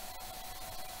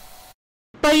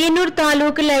 പയ്യന്നൂർ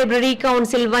താലൂക്ക് ലൈബ്രറി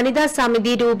കൌൺസിൽ വനിതാ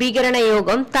സമിതി രൂപീകരണ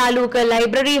യോഗം താലൂക്ക്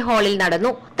ലൈബ്രറി ഹാളിൽ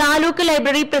നടന്നു. Taluk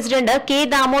library president K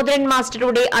Damodaran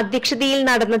മാസ്റ്ററുടെ അധ്യക്ഷതയിൽ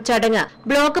നടന്ന ചടങ്ങ്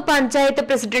block panchayat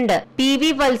president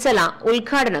PV Vatsala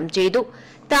ഉദ്ഘാടനം ചെയ്തു.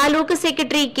 താലൂക്ക്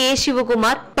സെക്രട്ടറി കെ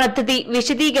ശിവകുമാർ പദ്ധതി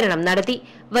വിശദീകരണം നടത്തി.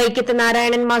 വൈക്കത്ത്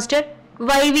Narayanan master,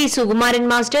 YV Sukumaran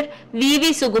master, VV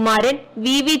Sukumaran,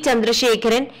 VV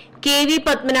Chandrasekharan, KV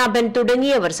Padmanabhan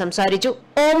തുടങ്ങിയവർ സംസാരിച്ചു.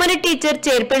 ഓമന teacher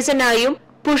ചെയർപേഴ്സണായും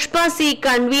Pushpa C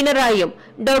കൺവീനറായും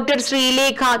doctor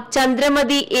Sreelekha,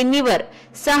 Chandramathi എന്നിവർ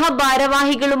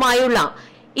സഹഭാരവാഹികളുമായുള്ള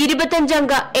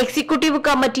 25-അംഗ എക്സിക്യൂട്ടീവ്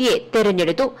കമ്മിറ്റിയെ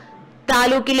തെരഞ്ഞെടുത്തു.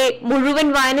 താലൂക്കിലെ മുഴുവൻ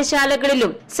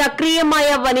വായനശാലകളിലും സക്രിയമായ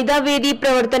വനിതാവേദി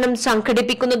പ്രവർത്തനം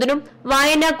സംഘടിപ്പിക്കുന്നതിനും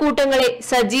വായനാക്കൂട്ടങ്ങളെ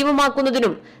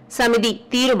സജീവമാക്കുന്നതിനും സമിതി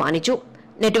തീരുമാനിച്ചു.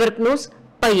 Network news,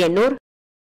 Payyanur.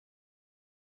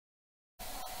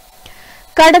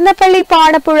 കടന്നപ്പള്ളി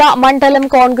പാണപ്പുഴ മണ്ഡലം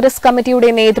കോൺഗ്രസ് കമ്മിറ്റിയുടെ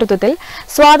നേതൃത്വത്തിൽ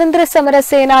സ്വാതന്ത്ര്യ സമര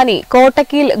സേനാനി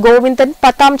കോട്ടക്കീൽ ഗോവിന്ദൻ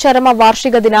 10ാം ചരമ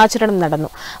വാർഷിക ദിനാചരണം നടന്നു.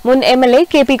 മുൻ MLA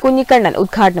KP കുഞ്ഞിക്കണ്ണൻ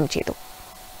ഉദ്ഘാടനം ചെയ്തു.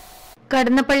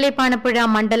 കടന്നപ്പള്ളി പാണപ്പുഴ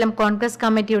മണ്ഡലം കോൺഗ്രസ്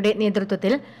കമ്മിറ്റിയുടെ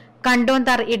നേതൃത്വത്തിൽ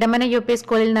കണ്ടോന്താർ ഇടമന UP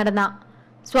സ്കൂളിൽ നടന്ന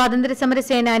സ്വാതന്ത്ര്യ സമര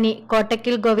സേനാനി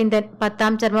കോട്ടക്കീൽ ഗോവിന്ദൻ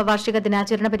 10ാം ചരമ വാർഷിക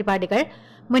ദിനാചരണ പരിപാടികൾ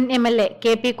മുൻ MLA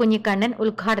KP കുഞ്ഞിക്കണ്ണൻ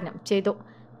ഉദ്ഘാടനം ചെയ്തു.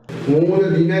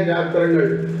 3 ദിനരാത്രങ്ങൾ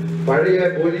പഴയ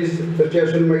പോലീസ്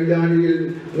സ്റ്റേഷൻ മൈതാനിയിൽ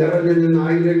നിറഞ്ഞു നിന്ന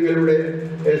ആയിരങ്ങളുടെ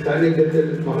സാന്നിധ്യത്തിൽ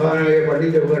മഹാനായ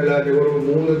പണ്ഡിറ്റ് ജവഹർലാൽ നെഹ്റു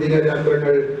 3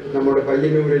 ദിനരാത്രങ്ങൾ നമ്മുടെ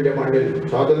പയ്യന്നൂരിന്റെ മണ്ണിൽ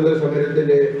സ്വാതന്ത്ര്യ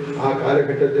സമരത്തിന്റെ ആ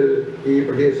കാലഘട്ടത്തിൽ ഈ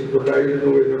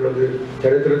പ്രദേശത്തുണ്ടായിരുന്നു എന്നുള്ളത്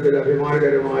ചരിത്രത്തിൽ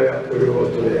അഭിമാനകരമായ ഒരു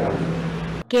വസ്തുതയാണ്.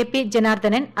 KP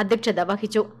ജനാർദ്ദനൻ അധ്യക്ഷത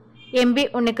വഹിച്ചു. MB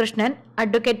Unnikrishnan,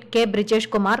 advocate K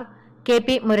Brijesh Kumar,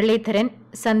 KP Muraleedharan,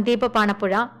 Sandeep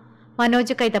Panapuzha,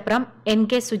 Manoj Kaithapram,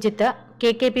 NK Sujith,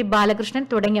 KKP Balakrishnan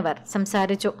തുടങ്ങിയവർ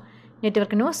സംസാരിച്ചു.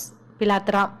 Network news,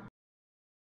 Pilathara.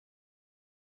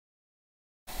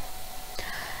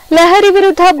 ലഹരി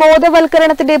വിരുദ്ധ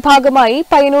ബോധവൽക്കരണത്തിന്റെ ഭാഗമായി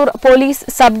Payyanur police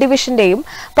sub ഡിവിഷന്റെയും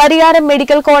Pariyaram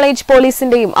medical college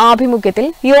പോലീസിന്റെയും ആഭിമുഖ്യത്തിൽ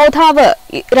യോദ്ധാവ്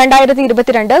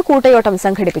 2022 കൂട്ടയോട്ടം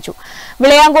സംഘടിപ്പിച്ചു.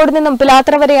 വിളയാങ്കോട് നിന്നും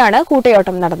പിലാത്തറ വരെയാണ്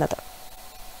കൂട്ടയോട്ടം നടന്നത്.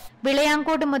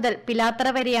 വിളയാങ്കോട് മുതൽ പിലാത്തറ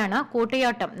വരെയാണ്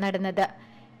കൂട്ടയോട്ടം നടന്നത്.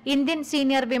 Indian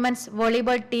senior women's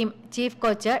volleyball team chief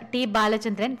coach T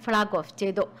Balachandran flag off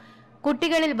ചെയ്തു.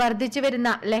 കുട്ടികളിൽ വർദ്ധിച്ചുവരുന്ന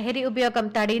ലഹരി ഉപയോഗം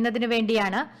തടയുന്നതിനു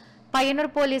വേണ്ടിയാണ് Payyanur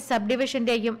police sub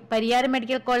ഡിവിഷന്റെയും Pariyaram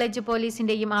medical college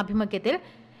പോലീസിന്റെയും ആഭിമുഖ്യത്തിൽ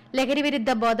ലഹരി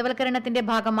വിരുദ്ധ ബോധവൽക്കരണത്തിന്റെ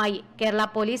ഭാഗമായി കേരള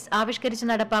പോലീസ് ആവിഷ്കരിച്ച്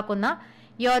നടപ്പാക്കുന്ന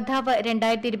യോദ്ധാവ്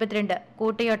 2022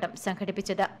 കൂട്ടയോട്ടം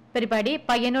സംഘടിപ്പിച്ചത്. പരിപാടി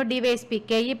പയ്യന്നൂർ DYSP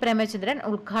KE പ്രേമചന്ദ്രൻ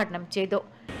ഉദ്ഘാടനം ചെയ്തു.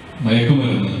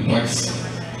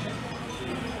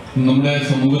 നമ്മുടെ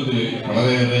സമൂഹത്തിൽ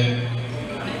വളരെയേറെ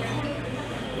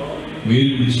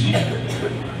വേര് പിടിച്ചിരിക്കുന്നു.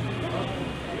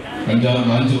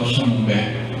 5 വർഷം മുമ്പേ,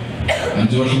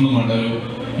 5 വർഷം ഒന്നും വേണ്ടല്ലോ,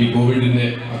 ഈ കോവിഡിന്റെ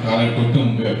കാലത്തൊട്ട്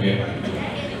മുമ്പേ ഒക്കെ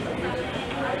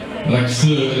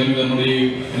ഡ്രഗ്സ് അല്ലെങ്കിൽ നമ്മുടെ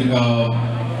ഈ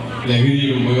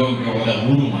ലഹരിയുടെ ഉപയോഗം വളരെ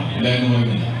അപൂർവമാണ്, ഇല്ല എന്ന്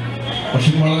പറയുന്നില്ല.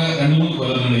 പക്ഷെ വളരെ 2-3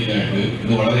 കൊല്ലങ്ങളിലായിട്ട്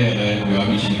ഇത് വളരെയേറെ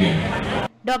വ്യാപിച്ചിരിക്കുകയാണ്.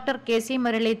 ഡോക്ടർ KC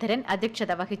മുരളീധരൻ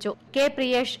അധ്യക്ഷത വഹിച്ചു. K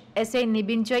പ്രിയേഷ്, SI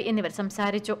നിബിൻ ജോയ് എന്നിവർ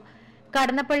സംസാരിച്ചു.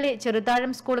 കടന്നപ്പള്ളി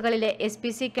ചെറുതാഴം സ്കൂളുകളിലെ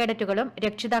SPC കേഡറ്റുകളും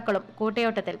രക്ഷിതാക്കളും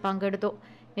കൂട്ടയോട്ടത്തിൽ പങ്കെടുത്തു.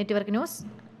 Network news,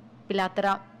 Pilathara.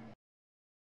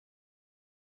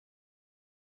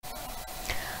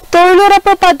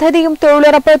 തൊഴിലുറപ്പ് പദ്ധതിയും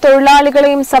തൊഴിലുറപ്പ്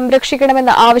തൊഴിലാളികളെയും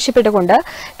സംരക്ഷിക്കണമെന്ന് ആവശ്യപ്പെട്ടുകൊണ്ട്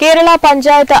കേരള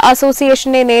പഞ്ചായത്ത്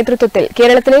അസോസിയേഷന്റെ നേതൃത്വത്തിൽ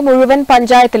കേരളത്തിലെ മുഴുവൻ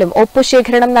പഞ്ചായത്തിലും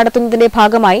ഒപ്പുശേഖരണം നടത്തുന്നതിന്റെ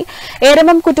ഭാഗമായി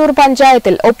ഏരമം കുറ്റൂർ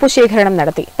പഞ്ചായത്തിൽ ഒപ്പുശേഖരണം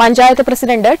നടത്തി. പഞ്ചായത്ത്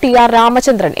പ്രസിഡന്റ് TR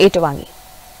രാമചന്ദ്രൻ ഏറ്റുവാങ്ങി.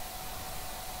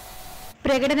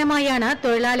 പ്രകടനമായാണ്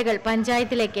തൊഴിലാളികൾ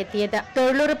പഞ്ചായത്തിലേക്ക് എത്തിയത്.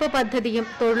 തൊഴിലുറപ്പ് പദ്ധതിയും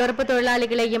തൊഴിലുറപ്പ്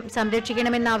തൊഴിലാളികളെയും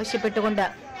സംരക്ഷിക്കണമെന്നാവശ്യപ്പെട്ടുകൊണ്ട്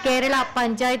കേരള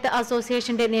പഞ്ചായത്ത്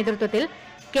അസോസിയേഷന്റെ നേതൃത്വത്തിൽ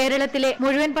കേരളത്തിലെ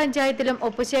മുഴുവൻ പഞ്ചായത്തിലും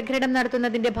ഒപ്പുശേഖരണം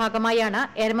നടത്തുന്നതിന്റെ ഭാഗമായാണ്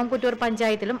ഏരമംകുറ്റൂർ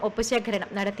പഞ്ചായത്തിലും ഒപ്പുശേഖരണം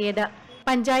നടത്തിയത്.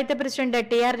 പഞ്ചായത്ത് പ്രസിഡന്റ്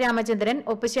TR രാമചന്ദ്രൻ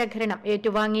ഒപ്പുശേഖരണം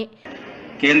ഏറ്റുവാങ്ങി.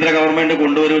 കേന്ദ്ര ഗവൺമെന്റ്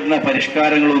കൊണ്ടുവരുന്ന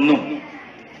പരിഷ്കാരങ്ങളൊന്നും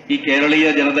ഈ കേരളീയ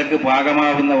ജനതയ്ക്ക്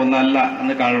ഭാഗമാവുന്ന ഒന്നല്ല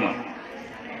എന്ന് കാണണം.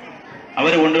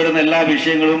 അവർ കൊണ്ടുവരുന്ന എല്ലാ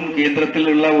വിഷയങ്ങളും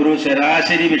കേന്ദ്രത്തിലുള്ള ഒരു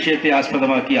ശരാശരി വിഷയത്തെ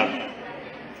ആസ്പദമാക്കിയാണ്.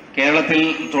 കേരളത്തിൽ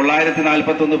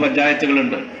 941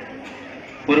 പഞ്ചായത്തുകളുണ്ട്.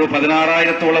 ഒരു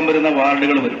 16,000-ഓളം വരുന്ന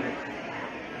വാർഡുകൾ വരും.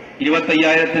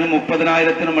 25,000-നും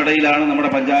 30,000-നും ഇടയിലാണ് നമ്മുടെ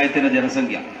പഞ്ചായത്തിന്റെ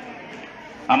ജനസംഖ്യ.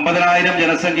 50,000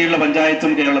 ജനസംഖ്യയുള്ള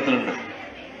പഞ്ചായത്തും കേരളത്തിലുണ്ട്.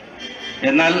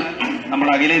 എന്നാൽ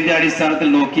നമ്മുടെ അഖിലേന്ത്യാ അടിസ്ഥാനത്തിൽ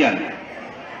നോക്കിയാൽ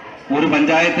ഒരു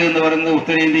പഞ്ചായത്ത് എന്ന് പറയുന്നത്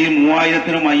ഉത്തരേന്ത്യയിൽ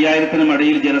 3,000-നും 5,000-നും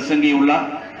ഇടയിൽ ജനസംഖ്യയുള്ള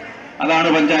അതാണ്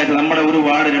പഞ്ചായത്ത്. നമ്മുടെ ഒരു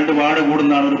വാർഡ് 2 വാർഡ്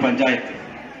കൂടുന്നതാണ് ഒരു പഞ്ചായത്ത്.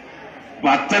 അപ്പൊ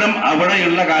അത്തരം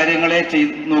അവിടെയുള്ള കാര്യങ്ങളെ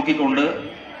നോക്കിക്കൊണ്ട്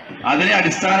അതിനെ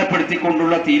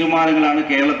അടിസ്ഥാനപ്പെടുത്തിക്കൊണ്ടുള്ള തീരുമാനങ്ങളാണ്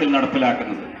കേരളത്തിൽ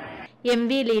നടപ്പിലാക്കുന്നത്.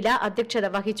 MV ലീല അധ്യക്ഷത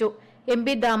വഹിച്ചു. MP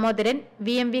ദാമോദരൻ,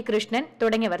 VMV കൃഷ്ണൻ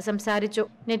തുടങ്ങിയവർ സംസാരിച്ചു.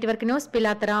 Network news,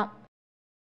 Pilathara.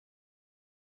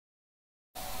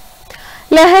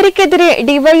 ലഹരിക്കെതിരെ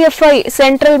ഡിവൈഎഫ്ഐ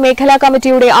സെൻട്രൽ മേഖലാ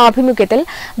കമ്മിറ്റിയുടെ ആഭിമുഖ്യത്തിൽ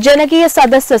ജനകീയ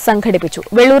സദസ്സ് സംഘടിപ്പിച്ചു.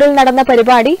 വെള്ളൂരിൽ നടന്ന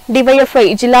പരിപാടി ഡിവൈഎഫ്ഐ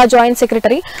ജില്ലാ ജോയിന്റ്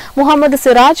സെക്രട്ടറി മുഹമ്മദ്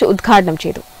സിറാജ് ഉദ്ഘാടനം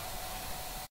ചെയ്തു.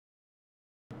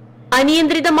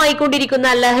 അനിയന്ത്രിതമായിക്കൊണ്ടിരിക്കുന്ന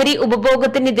ലഹരി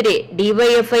ഉപഭോഗത്തിനെതിരെ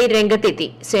ഡിവൈഎഫ്ഐ രംഗത്തെത്തി.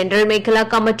 സെൻട്രൽ മേഖലാ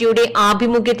കമ്മിറ്റിയുടെ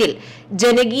ആഭിമുഖ്യത്തിൽ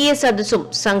ജനകീയ സദസ്സും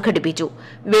സംഘടിപ്പിച്ചു.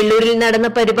 വെള്ളൂരിൽ നടന്ന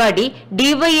പരിപാടി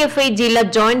ഡിവൈഎഫ്ഐ ജില്ലാ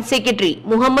ജോയിന്റ് സെക്രട്ടറി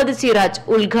മുഹമ്മദ് സിറാജ്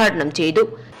ഉദ്ഘാടനം ചെയ്തു.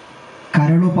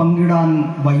 കരളു പങ്കിടാൻ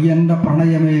വയ്യന്റെ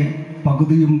പ്രണയമേ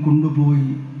പകുതിയും കൊണ്ടുപോയി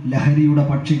ലഹരിയുടെ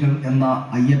പക്ഷികൾ എന്ന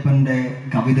അയ്യപ്പന്റെ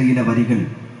കവിതയിലെ വരികൾ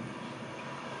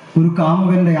ഒരു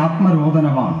കാമുകന്റെ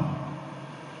ആത്മരോദനമാണ്,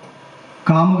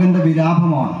 കാമുകന്റെ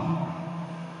വിലാപമാണ്,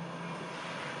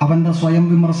 അവന്റെ സ്വയം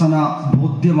വിമർശന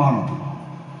ബോധ്യമാണത്.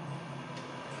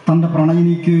 തൻ്റെ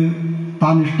പ്രണയിനിക്ക്,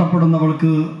 താൻ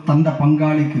ഇഷ്ടപ്പെടുന്നവൾക്ക്, തൻ്റെ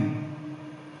പങ്കാളിക്ക്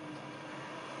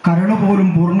കരളുപോലും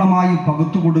പൂർണ്ണമായി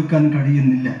പകുത്തു കൊടുക്കാൻ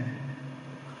കഴിയുന്നില്ല.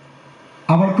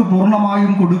 അവൾക്ക്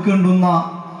പൂർണ്ണമായും കൊടുക്കേണ്ടുന്ന,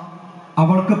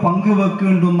 അവൾക്ക്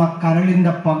പങ്കുവെക്കേണ്ടുന്ന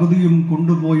കരളിന്റെ പകുതിയും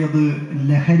കൊണ്ടുപോയത്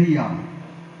ലഹരിയാണ്.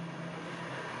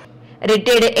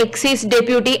 Retired excise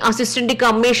deputy assistant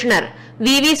commissioner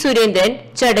V Surendran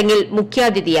ചടങ്ങിൽ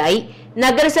മുഖ്യാതിഥിയായി.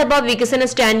 നഗരസഭാ വികസന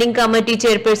standing committee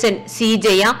chairperson C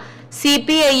Jaya,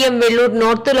 CPIM Vellur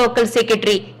north local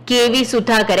secretary KV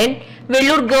Sudhakaran,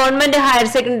 Vellur government higher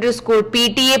secondary school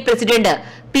PTA president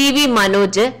PV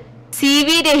Manoj, CV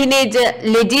Rahinej,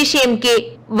 Lajeesh MK,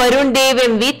 Varun Dev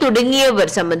MV തുടങ്ങിയവർ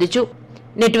സംബന്ധിച്ചു.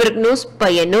 Network news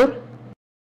Payyanur.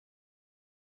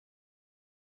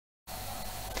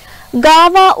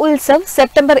 ഗാവ Utsav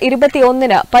September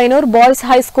 21-ന് Payyanur boys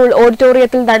high school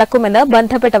ഓഡിറ്റോറിയത്തിൽ നടക്കുമെന്ന്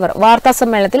ബന്ധപ്പെട്ടവർ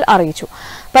വാർത്താസമ്മേളനത്തിൽ അറിയിച്ചു.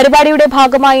 പരിപാടിയുടെ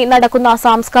ഭാഗമായി നടക്കുന്ന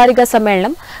സാംസ്കാരിക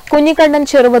സമ്മേളനം കുഞ്ഞിക്കണ്ണൻ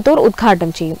ചെറുവത്തൂർ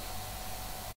ഉദ്ഘാടനം ചെയ്യും.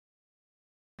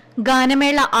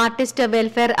 ഗാനമേള ആർട്ടിസ്റ്റ്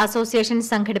വെൽഫെയർ അസോസിയേഷൻ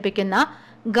സംഘടിപ്പിക്കുന്ന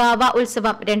ഗാവ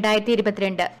ഉത്സവം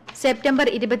 2022 സെപ്റ്റംബർ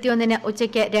 21-ന്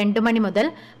ഉച്ചയ്ക്ക് 2 മണി മുതൽ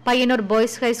പയ്യന്നൂർ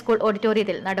ബോയ്സ് ഹൈസ്കൂൾ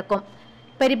ഓഡിറ്റോറിയത്തിൽ നടക്കും.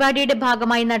 പരിപാടിയുടെ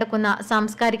ഭാഗമായി നടക്കുന്ന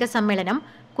സാംസ്കാരിക സമ്മേളനം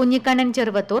കുഞ്ഞിക്കണ്ണൻ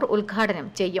ചെറുവത്തൂർ ഉദ്ഘാടനം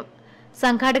ചെയ്യും.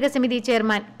 സംഘാടക സമിതി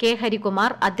ചെയർമാൻ K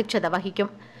ഹരികുമാർ അധ്യക്ഷത വഹിക്കും.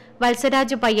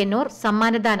 വത്സരാജ് പയ്യന്നൂർ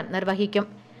സമ്മാനദാനം നിർവഹിക്കും.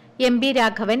 MB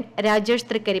രാഘവൻ, രാജേഷ്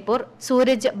തൃക്കരിപ്പൂർ,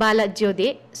 സൂരജ് ബാലജ്യോതി,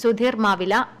 സുധീർ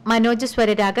മാവില, മനോജ്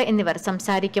സ്വരരാഗ എന്നിവർ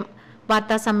സംസാരിക്കും.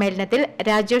 വാർത്താ സമ്മേളനത്തിൽ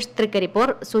രാജേഷ് തൃക്കരിപ്പൂർ,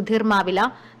 സുധീർ മാവില,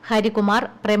 ഹരികുമാർ,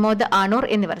 പ്രമോദ് ആണൂർ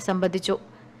എന്നിവർ സംബന്ധിച്ചു.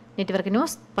 Network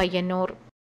news Payyanur.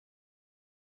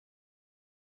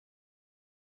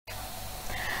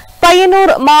 Payyanur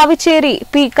Mavichery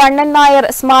P Kannan Nair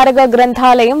സ്മാരക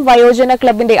ഗ്രന്ഥാലയം വയോജന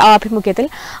ക്ലബിന്റെ ആഭിമുഖ്യത്തിൽ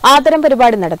ആദരം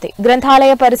പരിപാടി നടത്തി.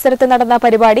 ഗ്രന്ഥാലയ പരിസരത്ത് നടന്ന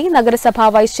പരിപാടി നഗരസഭാ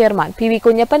വൈസ് ചെയർമാൻ PV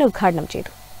കുഞ്ഞപ്പൻ ഉദ്ഘാടനം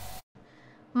ചെയ്തു.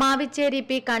 മാവിച്ചേരി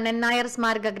P കണ്ണൻ നായർ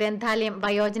സ്മാരക ഗ്രന്ഥാലയം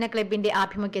വയോജന ക്ലബിന്റെ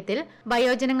ആഭിമുഖ്യത്തിൽ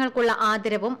വയോജനങ്ങൾക്കുള്ള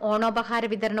ആദരവും ഓണോപഹാര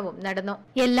വിതരണവും നടന്നു.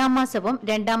 എല്ലാ മാസവും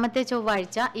 2ാമത്തെ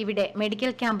ചൊവ്വാഴ്ച ഇവിടെ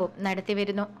മെഡിക്കൽ ക്യാമ്പും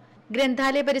നടത്തിവരുന്നു.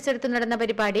 ഗ്രന്ഥാലയ പരിസരത്ത് നടന്ന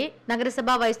പരിപാടി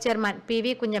നഗരസഭാ വൈസ് ചെയർമാൻ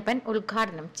PV കുഞ്ഞപ്പൻ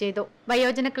ഉദ്ഘാടനം ചെയ്തു.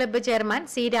 വയോജന ക്ലബ്ബ് ചെയർമാൻ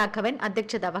C രാഘവൻ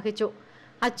അധ്യക്ഷത വഹിച്ചു.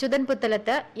 Achuthan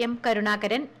Puthalath, M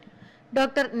Karunakaran,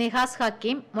 doctor Nihas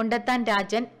Hakeem, മുണ്ടത്താൻ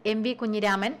Rajan, MV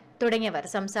Kunhiraman തുടങ്ങിയവർ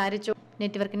സംസാരിച്ചു.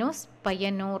 Network news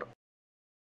Payyanur.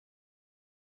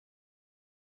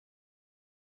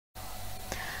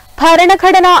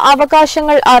 ഭരണഘടനാ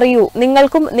അവകാശങ്ങൾ അറിയൂ,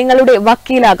 നിങ്ങൾക്കും നിങ്ങളുടെ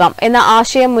വക്കീലാകാം എന്ന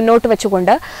ആശയം മുന്നോട്ട്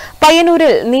വെച്ചുകൊണ്ട്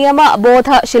പയ്യന്നൂരിൽ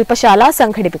നിയമബോധ ശില്പശാല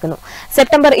സംഘടിപ്പിക്കുന്നു.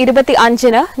 സെപ്റ്റംബർ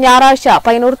 25-ന് ഞായറാഴ്ച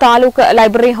പയ്യന്നൂർ താലൂക്ക്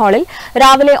ലൈബ്രറി ഹാളിൽ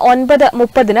രാവിലെ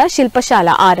 9:30-ന് ശില്പശാല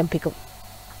ആരംഭിക്കും.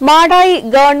 Madayi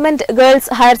government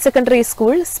girls higher secondary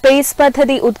school space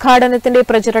പദ്ധതി ഉദ്ഘാടനത്തിന്റെ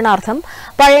പ്രചരണാർത്ഥം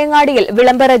പഴയങ്ങാടിയിൽ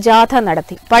വിളംബര ജാഥ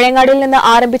നടത്തി. പഴയങ്ങാടിയിൽ നിന്ന്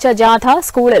ആരംഭിച്ച ജാഥ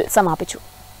സ്കൂളിൽ സമാപിച്ചു.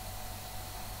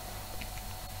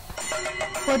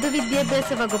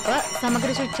 പൊതുവിദ്യാഭ്യാസ വകുപ്പ്, സമഗ്ര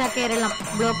ശിക്ഷ Keralam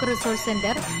block resource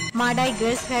centre, Madayi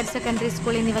girls higher secondary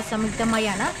school എന്നിവ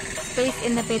സംയുക്തമായാണ് സ്പേസ്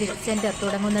എന്ന പേരിൽ സെന്റർ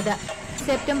തുടങ്ങുന്നത്.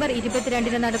 സെപ്റ്റംബർ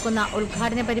 22-ന് നടക്കുന്ന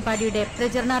ഉദ്ഘാടന പരിപാടിയുടെ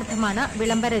പ്രചരണാർത്ഥമാണ്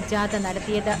വിളംബര ജാഥ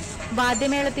നടത്തിയത്.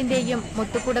 വാദ്യമേളത്തിന്റെയും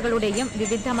മുത്തുകൂടകളുടെയും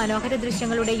വിവിധ മനോഹര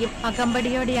ദൃശ്യങ്ങളുടെയും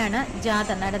അകമ്പടിയോടെയാണ്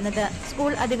ജാഥ നടന്നത്.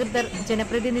 സ്കൂൾ അധികൃതർ,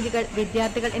 ജനപ്രതിനിധികൾ,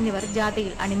 വിദ്യാർത്ഥികൾ എന്നിവർ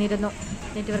ജാഥയിൽ അണിനിരന്നു.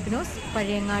 Network news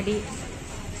Pazhayangadi.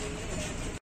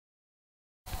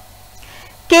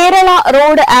 Kerala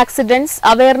road accidents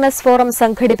awareness forum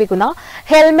സംഘടിപ്പിക്കുന്ന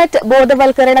ഹെൽമറ്റ്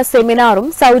ബോധവൽക്കരണ സെമിനാറും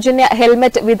സൌജന്യ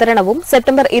ഹെൽമറ്റ് വിതരണവും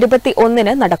സെപ്റ്റംബർ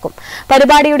 21-ന് നടക്കും.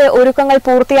 പരിപാടിയുടെ ഒരുക്കങ്ങൾ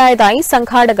പൂർത്തിയായതായി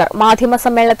സംഘാടകർ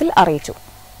മാധ്യമസമ്മേളനത്തിൽ അറിയിച്ചു.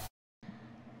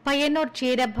 പയ്യന്നൂർ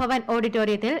ക്ഷീരഭവൻ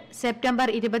ഓഡിറ്റോറിയത്തിൽ സെപ്റ്റംബർ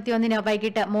 21-ന്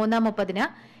വൈകിട്ട് 3:30-ന്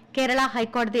കേരള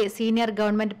ഹൈക്കോടതി senior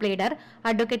government pleader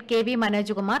advocate KV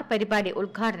Manoj Kumar പരിപാടി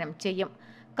ഉദ്ഘാടനം ചെയ്യും.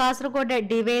 കാസർഗോഡ്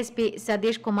ഡിവൈഎസ്പി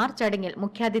സതീഷ് കുമാർ ചടങ്ങിൽ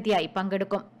മുഖ്യാതിഥിയായി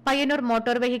പങ്കെടുക്കും. Payyanur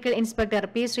motor vehicle inspector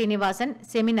P Sreenivasan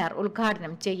seminar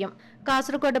ഉദ്ഘാടനം ചെയ്യും.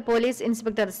 Kasaragod police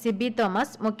inspector Sibi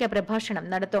Thomas മുഖ്യപ്രഭാഷണം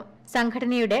നടത്തും.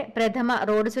 സംഘടനയുടെ പ്രഥമ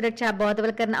റോഡ് സുരക്ഷാ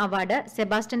ബോധവൽക്കരണ അവാർഡ്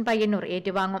സെബാസ്റ്റ്യൻ പയ്യന്നൂർ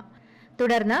ഏറ്റുവാങ്ങും.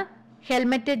 തുടർന്ന്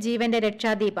ഹെൽമറ്റ് ജീവന്റെ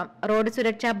രക്ഷാദീപം റോഡ്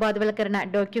സുരക്ഷാ ബോധവൽക്കരണ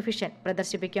ഡോക്യുഫിഷൻ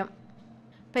പ്രദർശിപ്പിക്കും.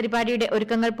 പരിപാടിയുടെ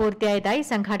ഒരുക്കങ്ങൾ പൂർത്തിയായതായി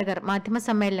സംഘാടകർ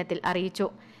മാധ്യമസമ്മേളനത്തിൽ അറിയിച്ചു.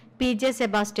 PJ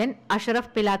സെബാസ്റ്റ്യൻ,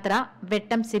 അഷറഫ് പിലാത്ര,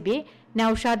 വെട്ടം സിബി,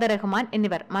 നൌഷാദ റഹ്മാൻ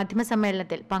എന്നിവർ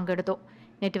മാധ്യമസമ്മേളനത്തിൽ പങ്കെടുത്തു.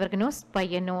 Network news,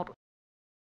 Payyanur.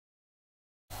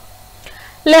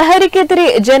 ലഹരിക്കെതിരെ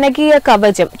ജനകീയ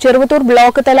കവചം ചെറുവത്തൂർ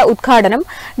ബ്ലോക്ക് തല ഉദ്ഘാടനം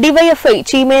ഡിവൈഎഫ്ഐ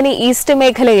ചീമേനി ഈസ്റ്റ്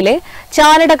മേഖലയിലെ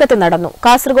ചാനടകത്ത് നടന്നു.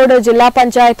 കാസർഗോഡ് ജില്ലാ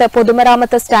പഞ്ചായത്ത്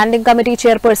പൊതുമരാമത്ത് standing committee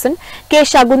chairperson K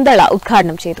Shakuntala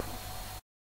ഉദ്ഘാടനം ചെയ്തു.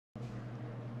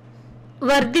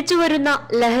 വർദ്ധിച്ചുവരുന്ന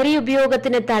ലഹരി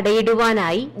ഉപയോഗത്തിന്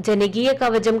തടയിടുവാനായി ജനകീയ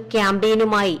കവചം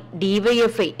ക്യാമ്പയിനുമായി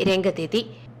ഡിവൈഎഫ്ഐ രംഗത്തെത്തി.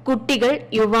 കുട്ടികൾ,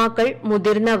 യുവാക്കൾ,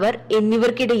 മുതിർന്നവർ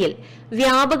എന്നിവർക്കിടയിൽ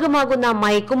വ്യാപകമാകുന്ന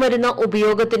മയക്കുമരുന്ന്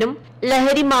ഉപയോഗത്തിനും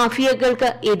ലഹരി മാഫിയകൾക്ക്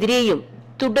എതിരെയും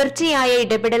തുടർച്ചയായ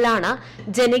ഇടപെടലാണ്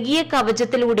ജനകീയ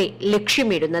കവചത്തിലൂടെ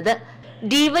ലക്ഷ്യമിടുന്നത്.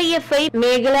 ഡിവൈഎഫ്ഐ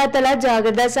മേഖലാതല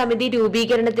ജാഗ്രതാ സമിതി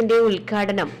രൂപീകരണത്തിന്റെ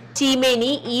ഉദ്ഘാടനം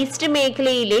ചീമേനി ഈസ്റ്റ്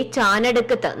മേഖലയിലെ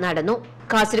ചാനടക്കത്ത് നടന്നു.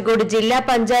 കാസർഗോഡ് ജില്ലാ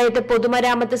പഞ്ചായത്ത്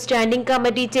പൊതുമരാമത്ത് standing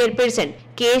committee chairperson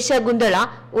K Shakuntala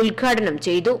ഉദ്ഘാടനം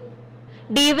ചെയ്തു.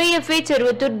 DYFI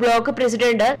Cheruvathur block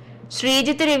president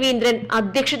Sreejith Raveendran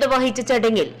അധ്യക്ഷത വഹിച്ച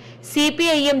ചടങ്ങിൽ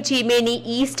CPIM Cheemeni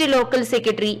east local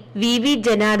secretary VV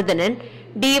Janardhanan,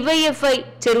 DYFI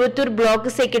Cheruvathur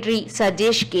block secretary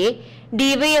Sajesh K,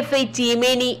 DYFI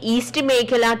Cheemeni east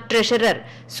മേഖല treasurer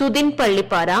Sudin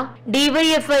Pallippara,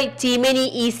 DYFI Cheemeni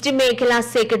east മേഖല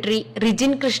സെക്രട്ടറി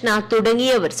റിജിൻ കൃഷ്ണ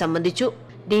തുടങ്ങിയവർ സംബന്ധിച്ചു.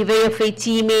 ഡിവൈഎഫ്ഐ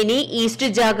ചീമേനി ഈസ്റ്റ്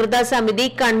ജാഗ്രതാ സമിതി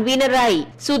കൺവീനറായി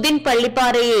സുദിൻ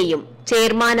പള്ളിപ്പാറയെയും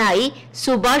ചെയർമാനായി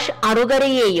സുഭാഷ്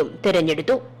അറുകരയെയും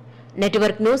തെരഞ്ഞെടുത്തു.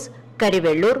 Network news,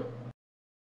 Karivellur.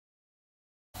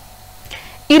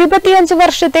 25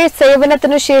 വർഷത്തെ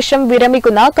സേവനത്തിനു ശേഷം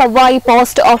വിരമിക്കുന്ന കവ്വായി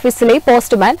പോസ്റ്റ് ഓഫീസിലെ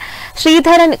പോസ്റ്റ്മാൻ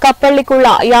ശ്രീധരൻ കപ്പള്ളിക്കുള്ള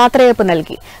യാത്രയയപ്പ്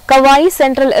നൽകി. കവ്വായി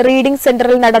സെൻട്രൽ റീഡിംഗ്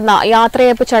സെന്ററിൽ നടന്ന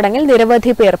യാത്രയയപ്പ് ചടങ്ങിൽ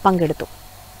നിരവധി പേർ പങ്കെടുത്തു.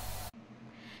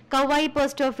 കവ്വായി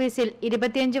പോസ്റ്റ് ഓഫീസിൽ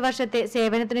 25 വർഷത്തെ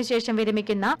സേവനത്തിനു ശേഷം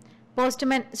വിരമിക്കുന്ന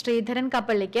പോസ്റ്റ്മാൻ ശ്രീധരൻ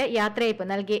കപ്പള്ളിക്ക് യാത്രയയപ്പ്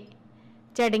നൽകി.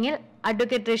 ചടങ്ങിൽ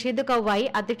അഡ്വക്കേറ്റ് റഷീദ് കവ്വായി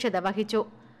അധ്യക്ഷത വഹിച്ചു.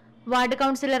 Ward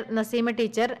councillor Naseema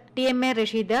teacher, TMA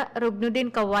Rasheed, Rugnudheen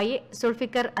Kavvayi,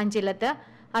 Zulfikar Anchilath,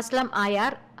 Aslam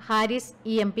ആയാർ, Haris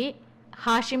EMP,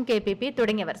 Hashim KPP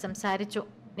തുടങ്ങിയവർ സംസാരിച്ചു.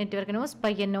 Network news,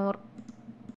 Payyanur.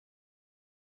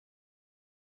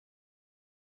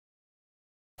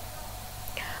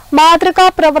 മാതൃകാ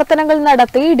പ്രവർത്തനങ്ങൾ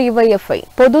നടത്തി ഡിവൈഎഫ്ഐ.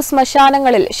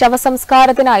 പൊതുശ്മശാനങ്ങളിൽ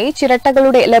ശവസംസ്കാരത്തിനായി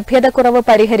ചിരട്ടകളുടെ ലഭ്യതക്കുറവ്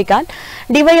പരിഹരിക്കാൻ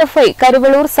ഡിവൈഎഫ്ഐ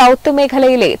കരുവള്ളൂർ സൌത്ത്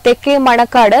മേഖലയിലെ തെക്കേ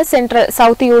മണക്കാട് സെൻട്രൽ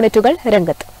സൌത്ത് യൂണിറ്റുകൾ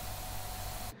രംഗത്ത്.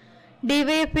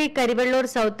 ഡിവൈഎഫ്ഐ കരിവള്ളൂർ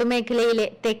സൌത്ത് മേഖലയിലെ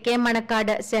തെക്കേ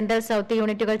മണക്കാട് സെൻട്രൽ സൌത്ത്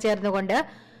യൂണിറ്റുകൾ ചേർന്നുകൊണ്ട്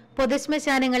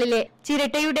പൊതുശ്മശാനങ്ങളിലെ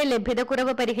ചിരട്ടയുടെ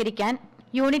ലഭ്യതക്കുറവ് പരിഹരിക്കാൻ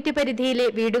യൂണിറ്റ് പരിധിയിലെ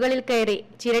വീടുകളിൽ കയറി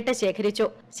ചിരട്ട ശേഖരിച്ചു.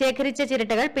 ശേഖരിച്ച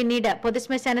ചിരട്ടകൾ പിന്നീട്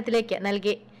പൊതുശ്മശാനത്തിലേക്ക്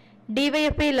നൽകി.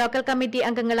 ഡിവൈഎഫ്ഐ ലോക്കൽ കമ്മിറ്റി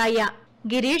അംഗങ്ങളായ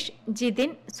ഗിരീഷ്, ജിതിൻ,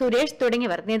 സുരേഷ്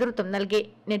തുടങ്ങിയവർ നേതൃത്വം നൽകി.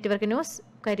 Network news,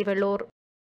 Karivellur.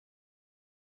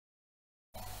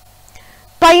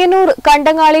 പയ്യന്നൂർ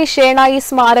കണ്ടങ്ങാളി ഷേണായി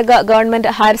സ്മാരക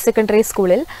ഗവൺമെന്റ് ഹയർ സെക്കൻഡറി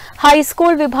സ്കൂളിൽ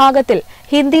ഹൈസ്കൂൾ വിഭാഗത്തിൽ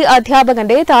ഹിന്ദി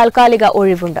അധ്യാപകന്റെ താൽക്കാലിക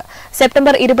ഒഴിവുണ്ട്.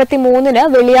 സെപ്റ്റംബർ 23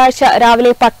 വെള്ളിയാഴ്ച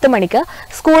രാവിലെ 10 മണിക്ക്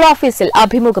സ്കൂൾ ഓഫീസിൽ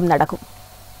അഭിമുഖം നടക്കും.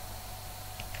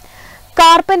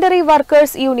 Carpentry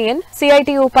workers union,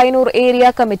 CITU Payyanur area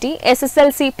committee,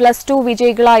 SSLC+2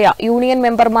 വിജയികളായ union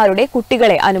മെമ്പർമാരുടെ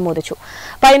കുട്ടികളെ അനുമോദിച്ചു.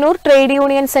 പയ്യന്നൂർ ട്രേഡ്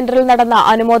യൂണിയൻ സെന്ററിൽ നടന്ന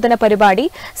അനുമോദന പരിപാടി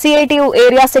CITU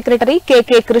area secretary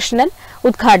KK Krishnan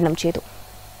ഉദ്ഘാടനം ചെയ്തു.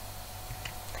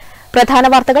 പ്രധാന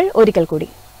വാർത്തകൾ ഒരിക്കൽ കൂടി.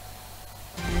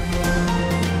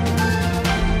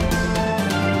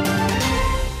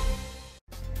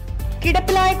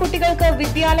 കിടപ്പിലായ കുട്ടികൾക്ക്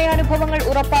വിദ്യാലയാനുഭവങ്ങൾ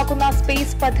ഉറപ്പാക്കുന്ന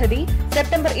സ്പേസ് പദ്ധതി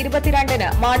September 22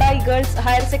 Madayi girls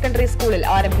higher secondary സ്കൂളിൽ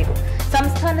ആരംഭിക്കും.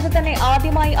 സംസ്ഥാനത്ത് തന്നെ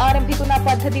ആദ്യമായി ആരംഭിക്കുന്ന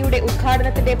പദ്ധതിയുടെ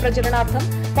ഉദ്ഘാടനത്തിന്റെ പ്രചരണാർത്ഥം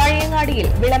പഴയങ്ങാടിയിൽ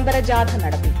വിളംബര ജാഥ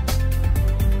നടത്തി.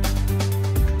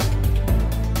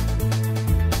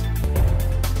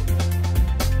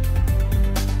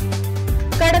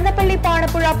 കടന്നപ്പള്ളി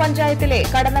പാണപ്പുഴ പഞ്ചായത്തിലെ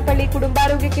കടന്നപ്പള്ളി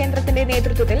കുടുംബാരോഗ്യ കേന്ദ്രത്തിന്റെ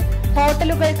നേതൃത്വത്തിൽ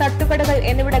ഹോട്ടലുകൾ, തട്ടുകടകൾ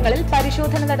എന്നിവിടങ്ങളിൽ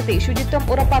പരിശോധന നടത്തി ശുചിത്വം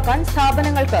ഉറപ്പാക്കാൻ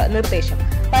സ്ഥാപനങ്ങൾക്ക് നിർദ്ദേശം.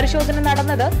 പരിശോധന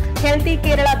നടന്നത് ഹെൽത്തി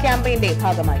കേരള ക്യാമ്പയിന്റെ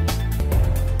ഭാഗമായി.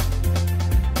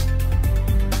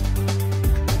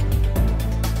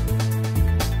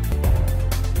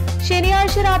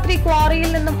 ശനിയാഴ്ച രാത്രി ക്വാറിയിൽ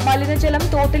നിന്നും മലിനജലം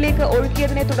തോട്ടിലേക്ക്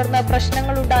ഒഴുക്കിയതിനെ തുടർന്ന്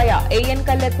പ്രശ്നങ്ങളുണ്ടായ AN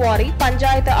കല്ല് ക്വാറി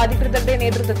പഞ്ചായത്ത് അധികൃതരുടെ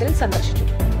നേതൃത്വത്തിൽ സന്ദർശിച്ചു.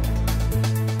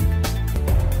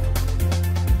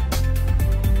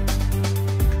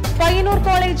 പയ്യന്നൂർ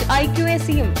കോളേജ്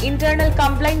IQACയും ഇന്റേണൽ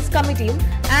കംപ്ലൈൻസ് കമ്മിറ്റിയും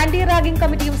ആന്റി റാഗിംഗ്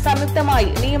കമ്മിറ്റിയും സംയുക്തമായി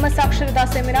നിയമസാക്ഷരതാ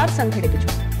സെമിനാർ സംഘടിപ്പിച്ചു.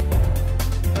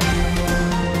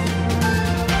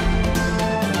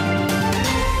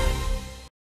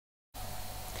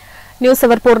 ന്യൂസ്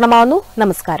അവർ പൂർണ്ണമാവുന്നു.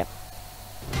 നമസ്കാരം.